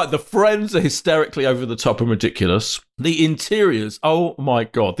 And you're right, the friends are hysterically over the top and ridiculous. The interiors, oh my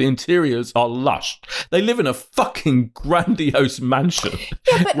God, the interiors are lush. They live in a fucking grandiose mansion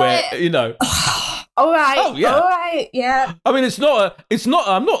where, All right. Oh, yeah. All right. Yeah. I mean,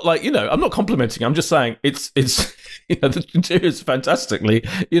 I'm not complimenting. I'm just saying it's the interior's fantastically,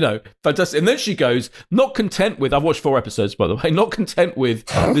 fantastic. And then she goes, not content with, I've watched 4 episodes, by the way, not content with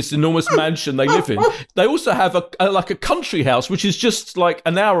this enormous mansion they live in. They also have a country house, which is just like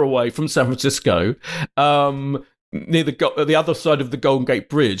an hour away from San Francisco. Near the other side of the Golden Gate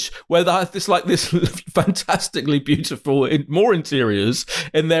Bridge, where they have this fantastically beautiful, more interiors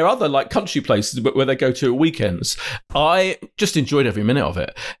in their other country places where they go to at weekends. I just enjoyed every minute of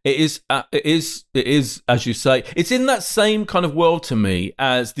it. It is, as you say, it's in that same kind of world to me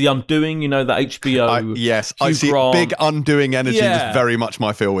as The Undoing. That HBO. Yes, I see. Big Undoing energy was very much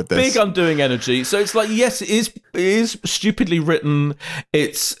my feel with this. Big Undoing energy. So it's yes, it is stupidly written.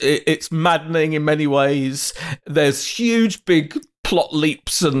 It's maddening in many ways. There's huge, big plot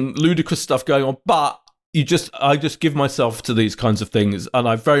leaps and ludicrous stuff going on, but I just give myself to these kinds of things, and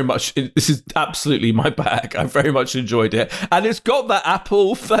this is absolutely my bag. I very much enjoyed it, and it's got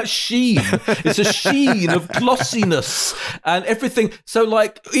that sheen. It's a sheen of glossiness and everything. So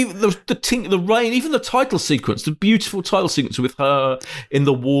even the rain, even the title sequence, the beautiful title sequence with her in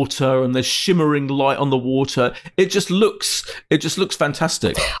the water and there's shimmering light on the water. It just looks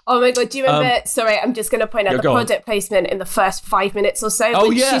fantastic. Oh my God, do you remember, sorry, I'm just going to point out the product placement in the first 5 minutes or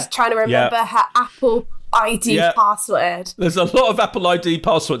so. She's trying to remember her Apple ID password. There's a lot of Apple ID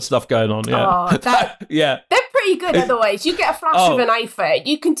password stuff going on. Yeah. They're pretty good otherwise. You get a flash of an iPhone.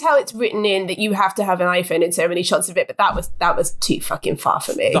 You can tell it's written in that you have to have an iPhone in so many shots of it, but that was too fucking far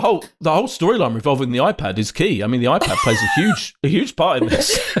for me. The whole storyline revolving the iPad is key. I mean, the iPad plays a huge part in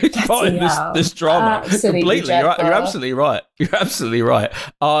this. This drama. Completely. You're absolutely right. You're absolutely right.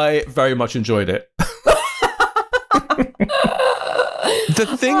 I very much enjoyed it.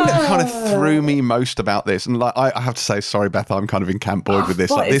 The thing that kind of threw me most about this, and I have to say, sorry, Beth, I'm kind of in Camp Boyd with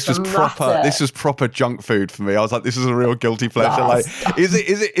this. This was proper junk food for me. I was like, this is a real guilty pleasure. Is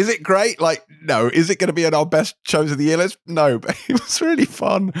it great? No. Is it going to be on our best shows of the year list? No, but it was really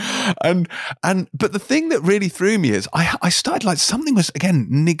fun. But the thing that really threw me is I started something was again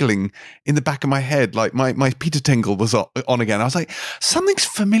niggling in the back of my head. My Peter Tingle was on again. I was like, something's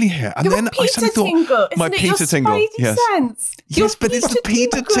familiar here. And then I suddenly thought, my Peter Tingle. Yes. Sense? Yes, but it's the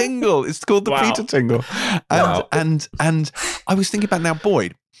Peter Tingle. It's called the Peter Tingle. And I was thinking about now,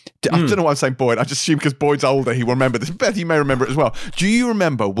 Boyd. I don't know why I'm saying Boyd. I just assume because Boyd's older, he will remember this. Beth, you may remember it as well. Do you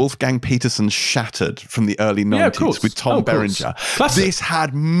remember Wolfgang Petersen's Shattered from the early 90s with Tom Berenger? This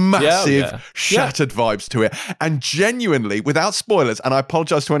had massive Shattered vibes to it. And genuinely, without spoilers, and I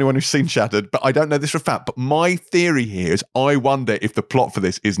apologise to anyone who's seen Shattered, but I don't know this for a fact, but my theory here is I wonder if the plot for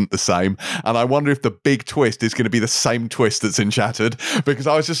this isn't the same. And I wonder if the big twist is going to be the same twist that's in Shattered. Because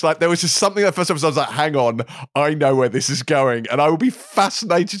I was just there was just something that first episode I was like, hang on, I know where this is going. And I will be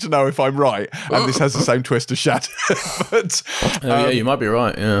fascinated to know if I'm right, and this has the same twist as Shattered. But you might be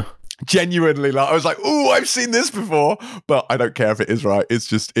right. Yeah, genuinely, I was like, "Oh, I've seen this before," but I don't care if it is right.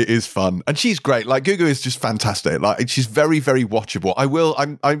 It is fun, and she's great. Gugu is just fantastic. She's very, very watchable.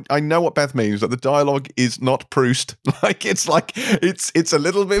 I know what Beth means. That the dialogue is not Proust. It's a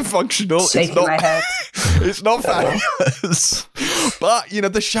little bit functional. Shaking my head. It's not fabulous, but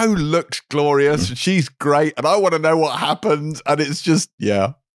the show looks glorious. She's great, and I want to know what happened. And it's just,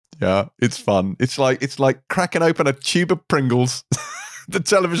 yeah, it's fun. It's like cracking open a tube of Pringles the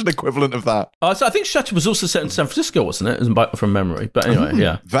television equivalent of that. So I think Shutter was also set in San Francisco, wasn't it? From memory. But anyway,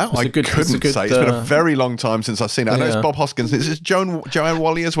 yeah. That I couldn't say. It's been a very long time since I've seen it. I know it's Bob Hoskins. Is it Joanne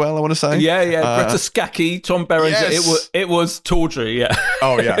Whalley as well, I want to say? Yeah. Greta Scacchi, Tom Berenger. Yes. It was Tawdry, yeah.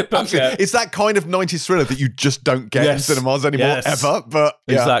 Oh, yeah. Absolutely. It's that kind of 90s thriller that you just don't get in cinemas anymore, ever. But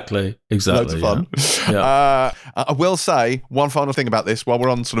Exactly. Loads of fun. Yeah. I will say one final thing about this while we're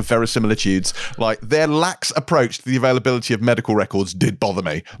on sort of verisimilitudes. Like, their lax approach to the availability of medical records did bother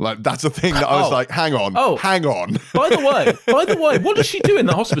me. Like, that's a thing that I was like, hang on. By the way, what does she do in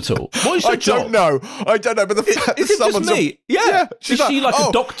the hospital? What is her job? I don't know, but the fact is that it someone's just me? Yeah. Is she like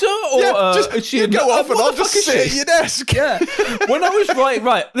a doctor, or is she? Go off and I'll just sit at your desk. Yeah. When I was writing,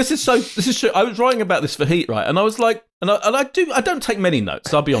 this is true. I was writing about this for Heat, right, and I was like, I don't take many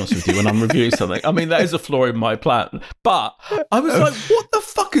notes. I'll be honest with you when I'm reviewing something. I mean, that is a flaw in my plan. But I was like, what the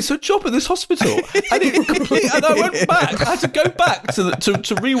fuck is her job at this hospital? And I went back. I had to go back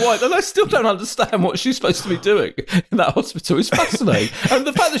to rewind, and I still don't understand what she's supposed to be doing in that hospital. It's fascinating, and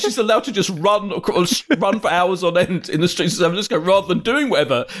the fact that she's allowed to just run for hours on end in the streets of San Francisco rather than doing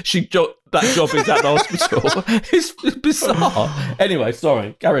whatever that job is at the hospital is bizarre. Anyway,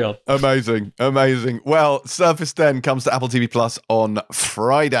 sorry, carry on. Amazing. Well, Surface 10 comes to Apple TV Plus on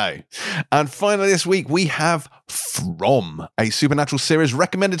Friday. And finally this week we have From, a supernatural series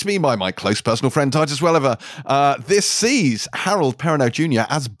recommended to me by my close personal friend Titus Welliver. This sees Harold Perrineau Jr.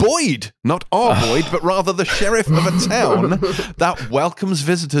 as Boyd, not our Boyd, but rather the sheriff of a town that welcomes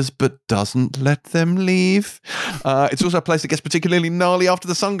visitors but doesn't let them leave. It's also a place that gets particularly gnarly after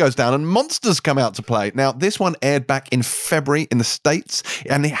the sun goes down and monsters come out to play. Now, this one aired back in February in the States,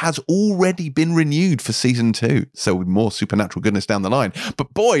 and it has already been renewed for season 2. So with more supernatural goodness down the line.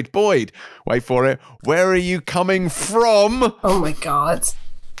 But Boyd, wait for it. Where are you coming from? Oh my God.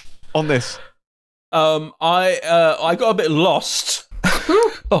 On this. I got a bit lost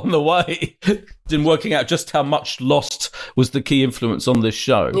on the way in working out just how much Lost was the key influence on this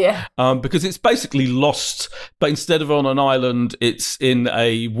show. Yeah. Because it's basically Lost, but instead of on an island, it's in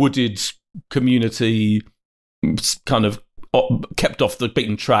a wooded community, kind of kept off the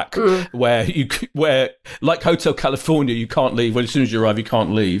beaten track, where like Hotel California, you can't leave. Well, as soon as you arrive, you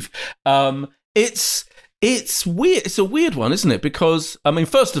can't leave. It's weird. It's a weird one, isn't it? Because, I mean,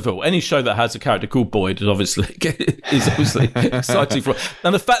 first of all, any show that has a character called Boyd is obviously exciting for.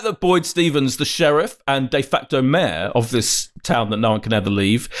 And the fact that Boyd Stevens, the sheriff and de facto mayor of this town that no one can ever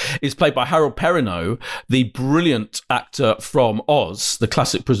leave, is played by Harold Perrineau, the brilliant actor from Oz, the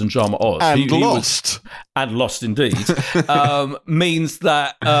classic prison drama Oz, and Lost, and Lost indeed, means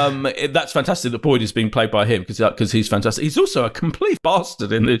that that's fantastic that Boyd is being played by him because he's fantastic. He's also a complete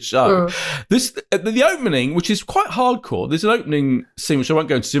bastard in this show. The opening, which is quite hardcore. There's an opening scene which I won't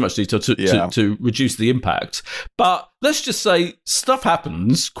go into too much detail to reduce the impact, but let's just say stuff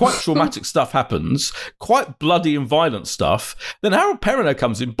happens, quite traumatic stuff happens, quite bloody and violent stuff. Then Harold Perrineau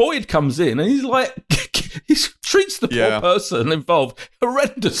comes in, Boyd comes in, and he's like, he treats the poor person involved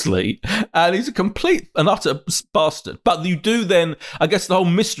horrendously, and he's a complete and utter bastard. But you do then, I guess the whole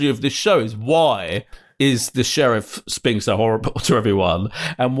mystery of this show is why is the sheriff being so horrible to everyone?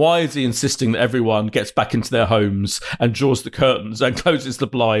 And why is he insisting that everyone gets back into their homes and draws the curtains and closes the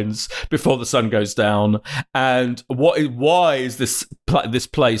blinds before the sun goes down? And why is this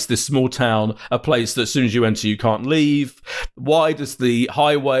place, this small town, a place that as soon as you enter, you can't leave? Why does the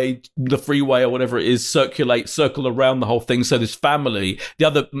highway, the freeway or whatever it is, circle around the whole thing? So this family, the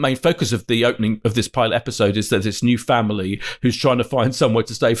other main focus of the opening of this pilot episode is that this new family who's trying to find somewhere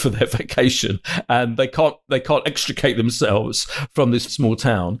to stay for their vacation, and they can't extricate themselves from this small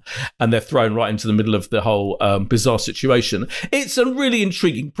town, and they're thrown right into the middle of the whole bizarre situation. It's a really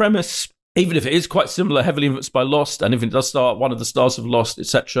intriguing premise, even if it is quite similar, heavily influenced by Lost, and if it does star one of the stars of Lost,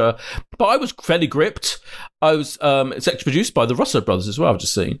 etc. But I was fairly gripped. It's actually produced by the Russo brothers as well, I've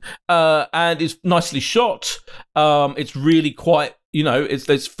just seen, and it's nicely shot. It's really quite,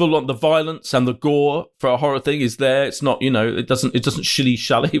 it's full on. The violence and the gore for a horror thing is there. It's not, it doesn't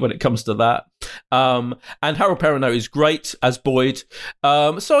shilly-shally when it comes to that. And Harold Perrineau is great as Boyd.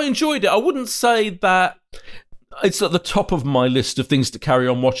 So I enjoyed it. I wouldn't say that it's at the top of my list of things to carry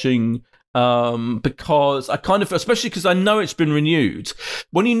on watching, because I kind of, especially because I know it's been renewed.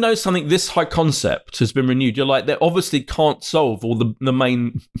 When you know something this high concept has been renewed, you're like, they obviously can't solve all the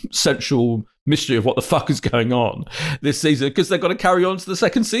main central mystery of what the fuck is going on this season, because they've got to carry on to the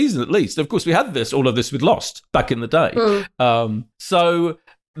second season at least. Of course, we had all of this with Lost back in the day. So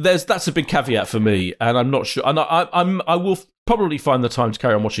that's a big caveat for me, and I'm not sure. And I will probably find the time to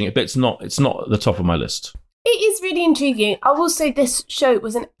carry on watching it, but it's not at the top of my list. It is really intriguing. I will say this show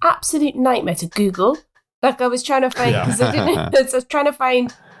was an absolute nightmare to Google. Like I was trying to find, because I was trying to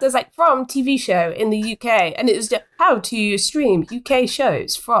find, there's like from TV show in the UK, and it was just how to stream UK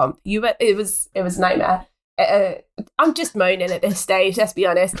shows from US. It was a nightmare. I'm just moaning at this stage, let's be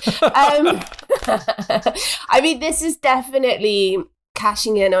honest. I mean, this is definitely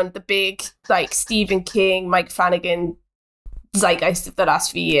cashing in on the big, like, Stephen King, Mike Flanagan zeitgeist of the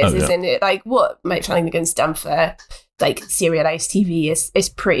last few years, isn't it? Like, what Mike Flanagan's done for, like, serialized TV is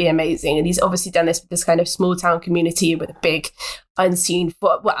pretty amazing. And he's obviously done this with this kind of small town community with a big unseen,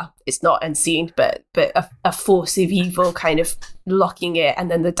 well, it's not unseen, but a force of evil kind of locking it,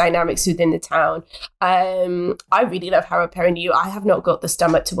 and then the dynamics within the town. I really love Harold Perrineau. I have not got the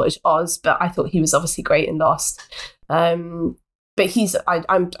stomach to watch Oz, but I thought he was obviously great in Lost. But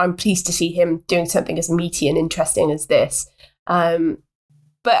I'm pleased to see him doing something as meaty and interesting as this.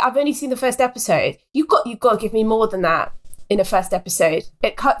 But I've only seen the first episode. You've got to give me more than that in the first episode.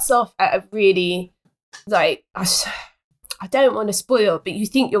 It cuts off at a really, like, I don't want to spoil, but you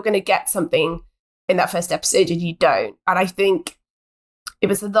think you're going to get something in that first episode and you don't. And I think it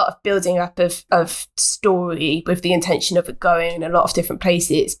was a lot of building up of story with the intention of it going in a lot of different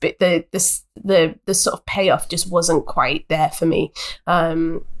places, but the sort of payoff just wasn't quite there for me.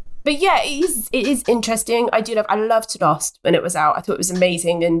 But yeah, it is interesting. I loved Lost when it was out. I thought it was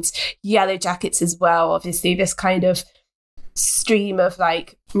amazing. And Yellow Jackets as well. Obviously, this kind of stream of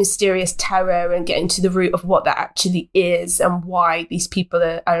like mysterious terror and getting to the root of what that actually is and why these people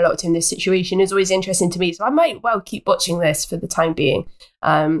are locked in this situation is always interesting to me. So I might well keep watching this for the time being.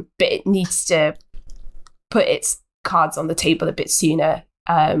 But it needs to put its cards on the table a bit sooner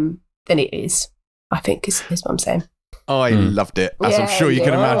than it is, I think, is what I'm saying. I loved it, as I'm sure you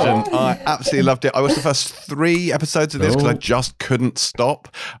can imagine. I absolutely loved it. I watched the first 3 episodes of this because I just couldn't stop.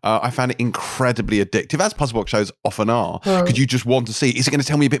 I found it incredibly addictive, as puzzle box shows often are, because you just want to see, is it going to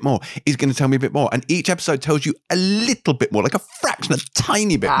tell me a bit more? Is it going to tell me a bit more? And each episode tells you a little bit more, like a fraction, a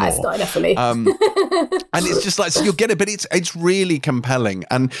tiny bit more. It's not enough for me. And it's just like, so you'll get it, but it's really compelling.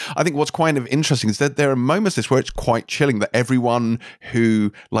 And I think what's kind of interesting is that there are moments this where it's quite chilling, that everyone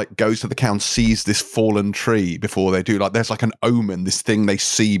who like goes to the town sees this fallen tree before they do. Like there's like an omen, this thing they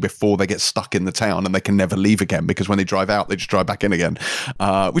see before they get stuck in the town and they can never leave again, because when they drive out, they just drive back in again.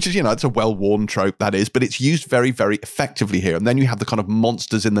 Which is, it's a well-worn trope, that is, but it's used very, very effectively here. And then you have the kind of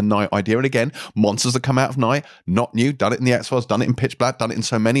monsters in the night idea. And again, monsters that come out of night, not new, done it in the X-Files, done it in Pitch Black, done it in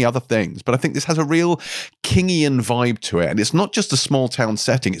so many other things. But I think this has a real Kingian vibe to it. And it's not just a small town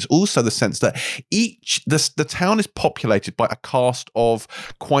setting, it's also the sense that the town is populated by a cast of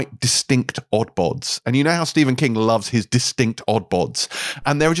quite distinct oddbods. And you know how Stephen King loves his distinct oddbods,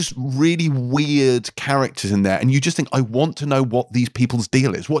 and there are just really weird characters in there, and you just think, I want to know what these people's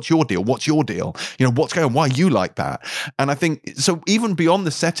deal is. What's your deal? What's going on? Why are you like that? And I think so even beyond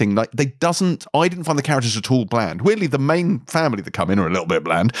the setting, like I didn't find the characters at all bland. Weirdly, the main family that come in are a little bit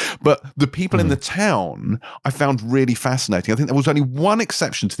bland, but the people in the town I found really fascinating. I think there was only one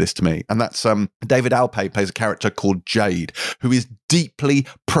exception to this to me, and that's David Alpay plays a character called Jade, who is deeply,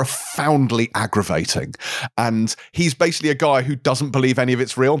 profoundly aggravating. And he's basically a guy who doesn't believe any of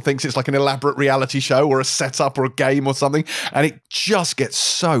it's real and thinks it's like an elaborate reality show or a setup or a game or something. And it just gets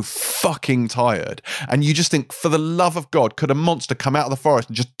so fucking tired. And you just think, for the love of God, could a monster come out of the forest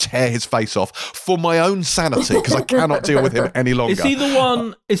and just tear his face off for my own sanity? Because I cannot deal with him any longer. Is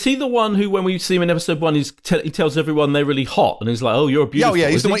he the one who, when we see him in episode 1, he tells everyone they're really hot, and he's like, "Oh, you're beautiful." Yeah,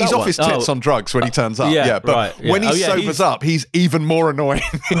 he's off his tits on drugs when he turns up. Yeah, but right, when he sobers up, he's even more annoying.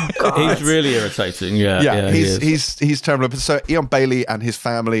 He's really irritating. He's terrible. So Ian Bailey and his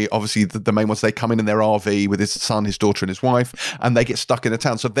family, obviously the main ones, they come in their RV with his son, his daughter, and his wife, and they get stuck in the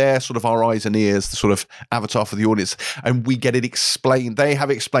town. So they're sort of our eyes and ears, the sort of avatar for the audience, and we get it explained. They have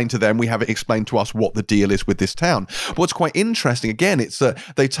it explained to them. We have it explained to us what the deal is with this town. What's quite interesting, again, it's that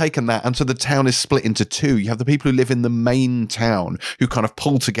they've taken that, and so the town is split into 2. You have the people who live in the main town who kind of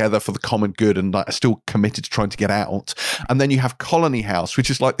pull together for the common good and are still committed to trying to get out. And then you have Colony House, which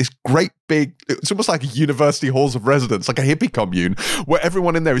is like this great big, it's almost like a university halls of residence, like a hippie commune, where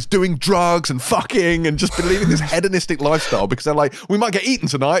everyone in there is doing drugs and fucking and just believing this hedonistic lifestyle, because they're like, we might get eaten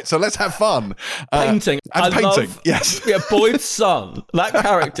tonight, so let's have fun. Painting. And painting, yes. Yeah, Boyd's son, that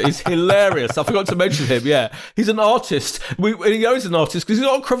character is hilarious. I forgot to mention him, yeah. He's an artist. We know he's an artist because he's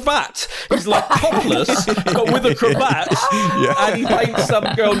got a cravat. He's like topless, but with a cravat, and he paints some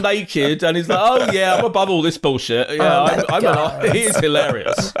girl naked, and he's like, "Oh yeah, I'm above all this bullshit." Yeah, he is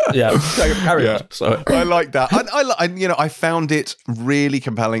hilarious. Yeah, carry on. So I like that. I found it really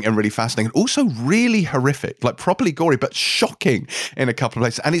compelling and really fascinating, and also really horrific, like properly gory, but shocking in a couple of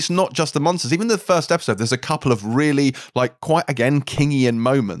places. And it's not just the monsters. Even the first episode, there's a couple of really, like, quite again Kingian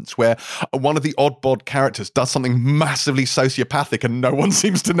moments where one of the odd bod characters does something massively sociopathic and no one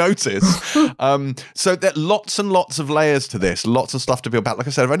seems to notice. So there are lots and lots of layers to this, lots of stuff to build back. Like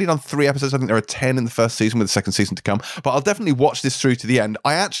I said, I've only done 3 episodes. I think there are 10 in the first season with the second season to come, but I'll definitely watch this through to the end.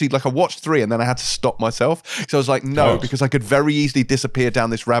 I watched 3 and then I had to stop myself. So I was like, no, because I could very easily disappear down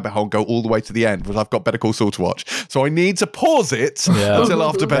this rabbit hole, go all the way to the end, because I've got Better Call Saul to watch. So I need to pause it until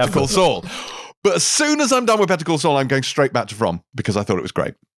after Better Call Saul. But as soon as I'm done with Better Call Saul, I'm going straight back to From, because I thought it was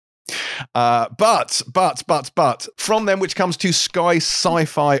great. But From then, which comes to Sky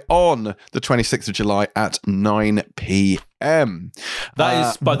Sci-Fi on the 26th of July at 9 p.m.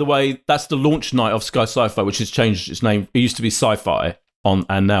 That is, by the way, that's the launch night of Sky Sci-Fi, which has changed its name. It used to be Sci-Fi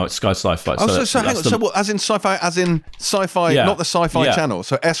and now it's Sky Sci-Fi. So hang on. So what, as in Sci-Fi, not the Sci-Fi channel.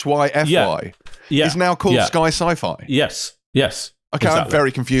 So SYFY is now called Sky Sci-Fi. Yes. Okay, exactly. I'm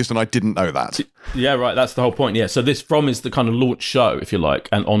very confused and I didn't know that. Yeah, right. That's the whole point. Yeah. So this From is the kind of launch show, if you like,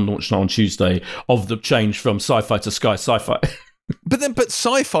 and on launch night on Tuesday of the change from Sci-Fi to Sky Sci-Fi. But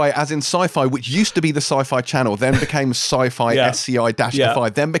Sci-Fi, as in Sci-Fi, which used to be the Sci-Fi channel, then became Sci-Fi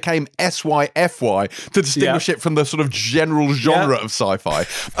SCI-5, then became SYFY to distinguish it from the sort of general genre of sci-fi.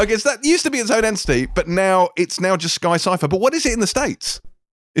 Okay, so that used to be its own entity, but now it's just Sky Sci-Fi. But what is it in the States?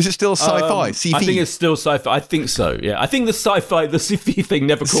 Is it still sci-fi? I think it's still sci-fi. I think so, yeah. I think the sci-fi thing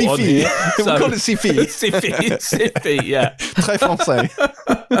never caught on here. So. We'll call it sci-fi. Sci-fi, yeah. Très français.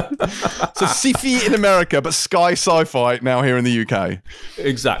 So sci-fi in America, but Sky Sci-Fi now here in the UK.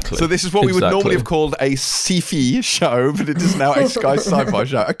 Exactly. So this is what we would normally have called a sci-fi show, but it is now a Sky Sci-Fi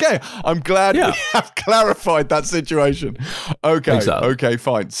show. Okay, I'm glad we have clarified that situation. Okay,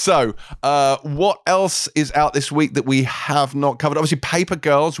 fine. So what else is out this week that we have not covered? Obviously, Paper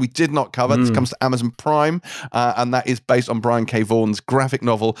Girls we did not cover. This comes to Amazon Prime, and that is based on Brian K. Vaughan's graphic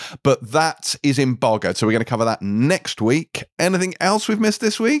novel, but that is embargoed, so we're going to cover that next week. Anything else we've missed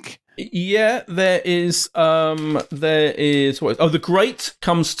this week? Yeah, there is The Great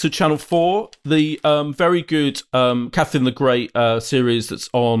comes to Channel 4, the very good Catherine the Great series that's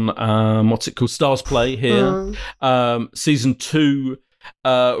on what's it called, Stars Play here. Season 2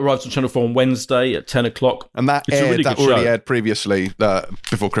 arrives on Channel 4 on Wednesday at 10 o'clock. And that already aired previously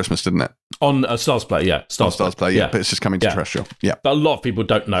before Christmas, didn't it? On Stars Play, yeah. Stars Play, but it's just coming to terrestrial. Yeah. But a lot of people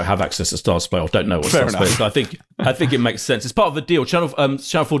have access to Stars Play or don't know what Stars Play is. So I think it makes sense. It's part of the deal. Channel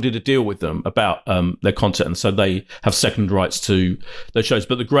 4 did a deal with them about their content, and so they have second rights to their shows.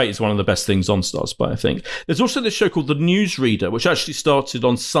 But The Great is one of the best things on Stars Play, I think. There's also this show called The Newsreader, which actually started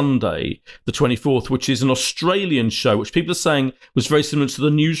on Sunday, the 24th, which is an Australian show, which people are saying was very similar to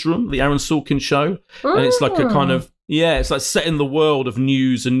The Newsroom, the Aaron Sorkin show. And it's like a kind of, it's like set in the world of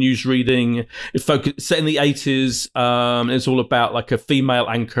news and news reading. It's set in the 80s. It's all about like a female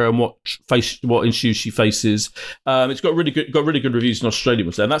anchor and what issues she faces. It's got really good reviews in Australia,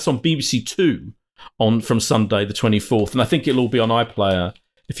 and that's on BBC Two from Sunday the 24th. And I think it'll all be on iPlayer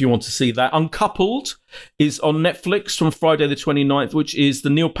if you want to see that. Uncoupled is on Netflix from Friday the 29th, which is the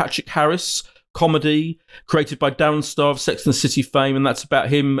Neil Patrick Harris comedy created by Darren Star of Sex and the City fame, and that's about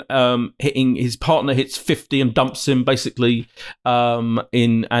him hitting his partner hits 50 and dumps him basically and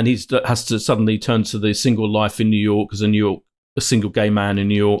he has to suddenly turn to the single life in New York as a single gay man in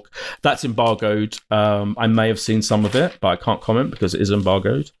New York. That's embargoed. I may have seen some of it, but I can't comment because it is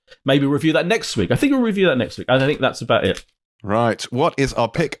embargoed. Maybe review that next week. I think we'll review that next week. I think that's about it. Right. What is our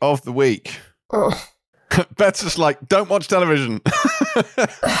pick of the week? Beth's just like, don't watch television.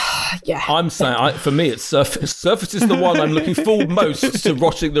 Yeah. I'm saying, for me, it's Surface. Surface is the one I'm looking forward most to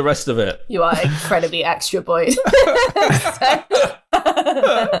watching the rest of it. You are incredibly extra, boy.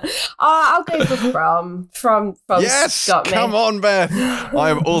 I'll go for From. Yes, come on, Beth. I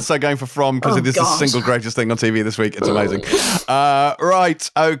am also going for From because it is the single greatest thing on TV this week. It's amazing. Right,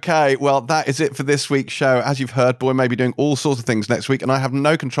 okay. Well, that is it for this week's show. As you've heard, Boy may be doing all sorts of things next week, and I have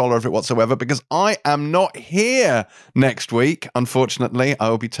no control over it whatsoever because I am not here next week. Unfortunately, I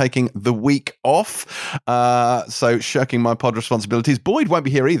will be taking the week off, so shirking my pod responsibilities. Boyd won't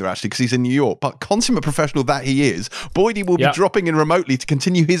be here either, actually, because he's in New York, but consummate professional that he is, Boydie will be dropping in remotely to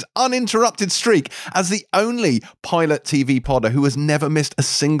continue his uninterrupted streak as the only pilot TV podder who has never missed a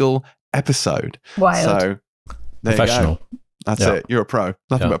single episode. Wild. So, there professional. You go. That's it. You're a pro.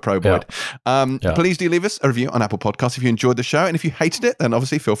 Nothing but a pro, Boyd. Please do leave us a review on Apple Podcasts if you enjoyed the show. And if you hated it, then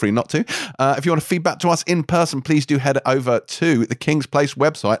obviously feel free not to. If you want to feedback to us in person, please do head over to the King's Place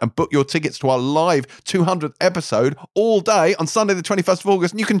website and book your tickets to our live 200th episode all day on Sunday, the 21st of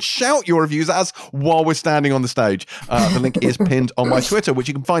August. And you can shout your reviews at us while we're standing on the stage. The link is pinned on my Twitter, which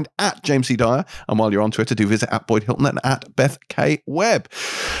you can find at James C. Dyer. And while you're on Twitter, do visit at Boyd Hilton and at Beth K. Webb.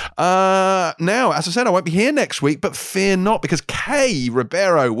 Now, as I said, I won't be here next week, but fear not, because Kay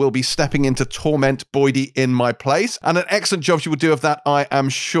Ribeiro will be stepping in to torment Boydie in my place, and an excellent job she will do of that, I am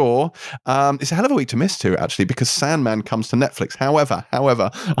sure. It's a hell of a week to miss too, actually, because Sandman comes to Netflix. However,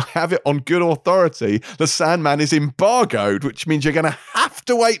 I have it on good authority the Sandman is embargoed, which means you're going to have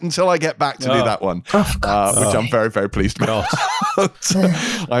to wait until I get back to do that one, which I'm very, very pleased about.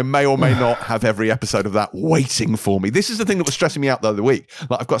 I may or may not have every episode of that waiting for me. This is the thing that was stressing me out the other week.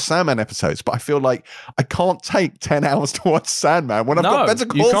 Like, I've got Sandman episodes, but I feel like I can't take 10 hours to watch Sandman when I've got Better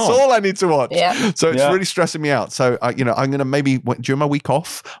Call Saul I need to watch. Yeah. So it's really stressing me out. So, I'm going to maybe, during my week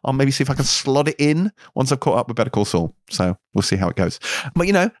off, I'll maybe see if I can slot it in once I've caught up with Better Call Saul. So we'll see how it goes. But,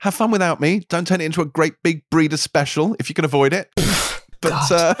 have fun without me. Don't turn it into a great big breeder special if you can avoid it.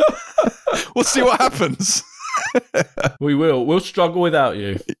 But we'll see what happens. We will. We'll struggle without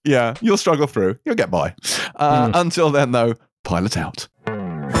you. Yeah, you'll struggle through. You'll get by. Until then, though, pilot out.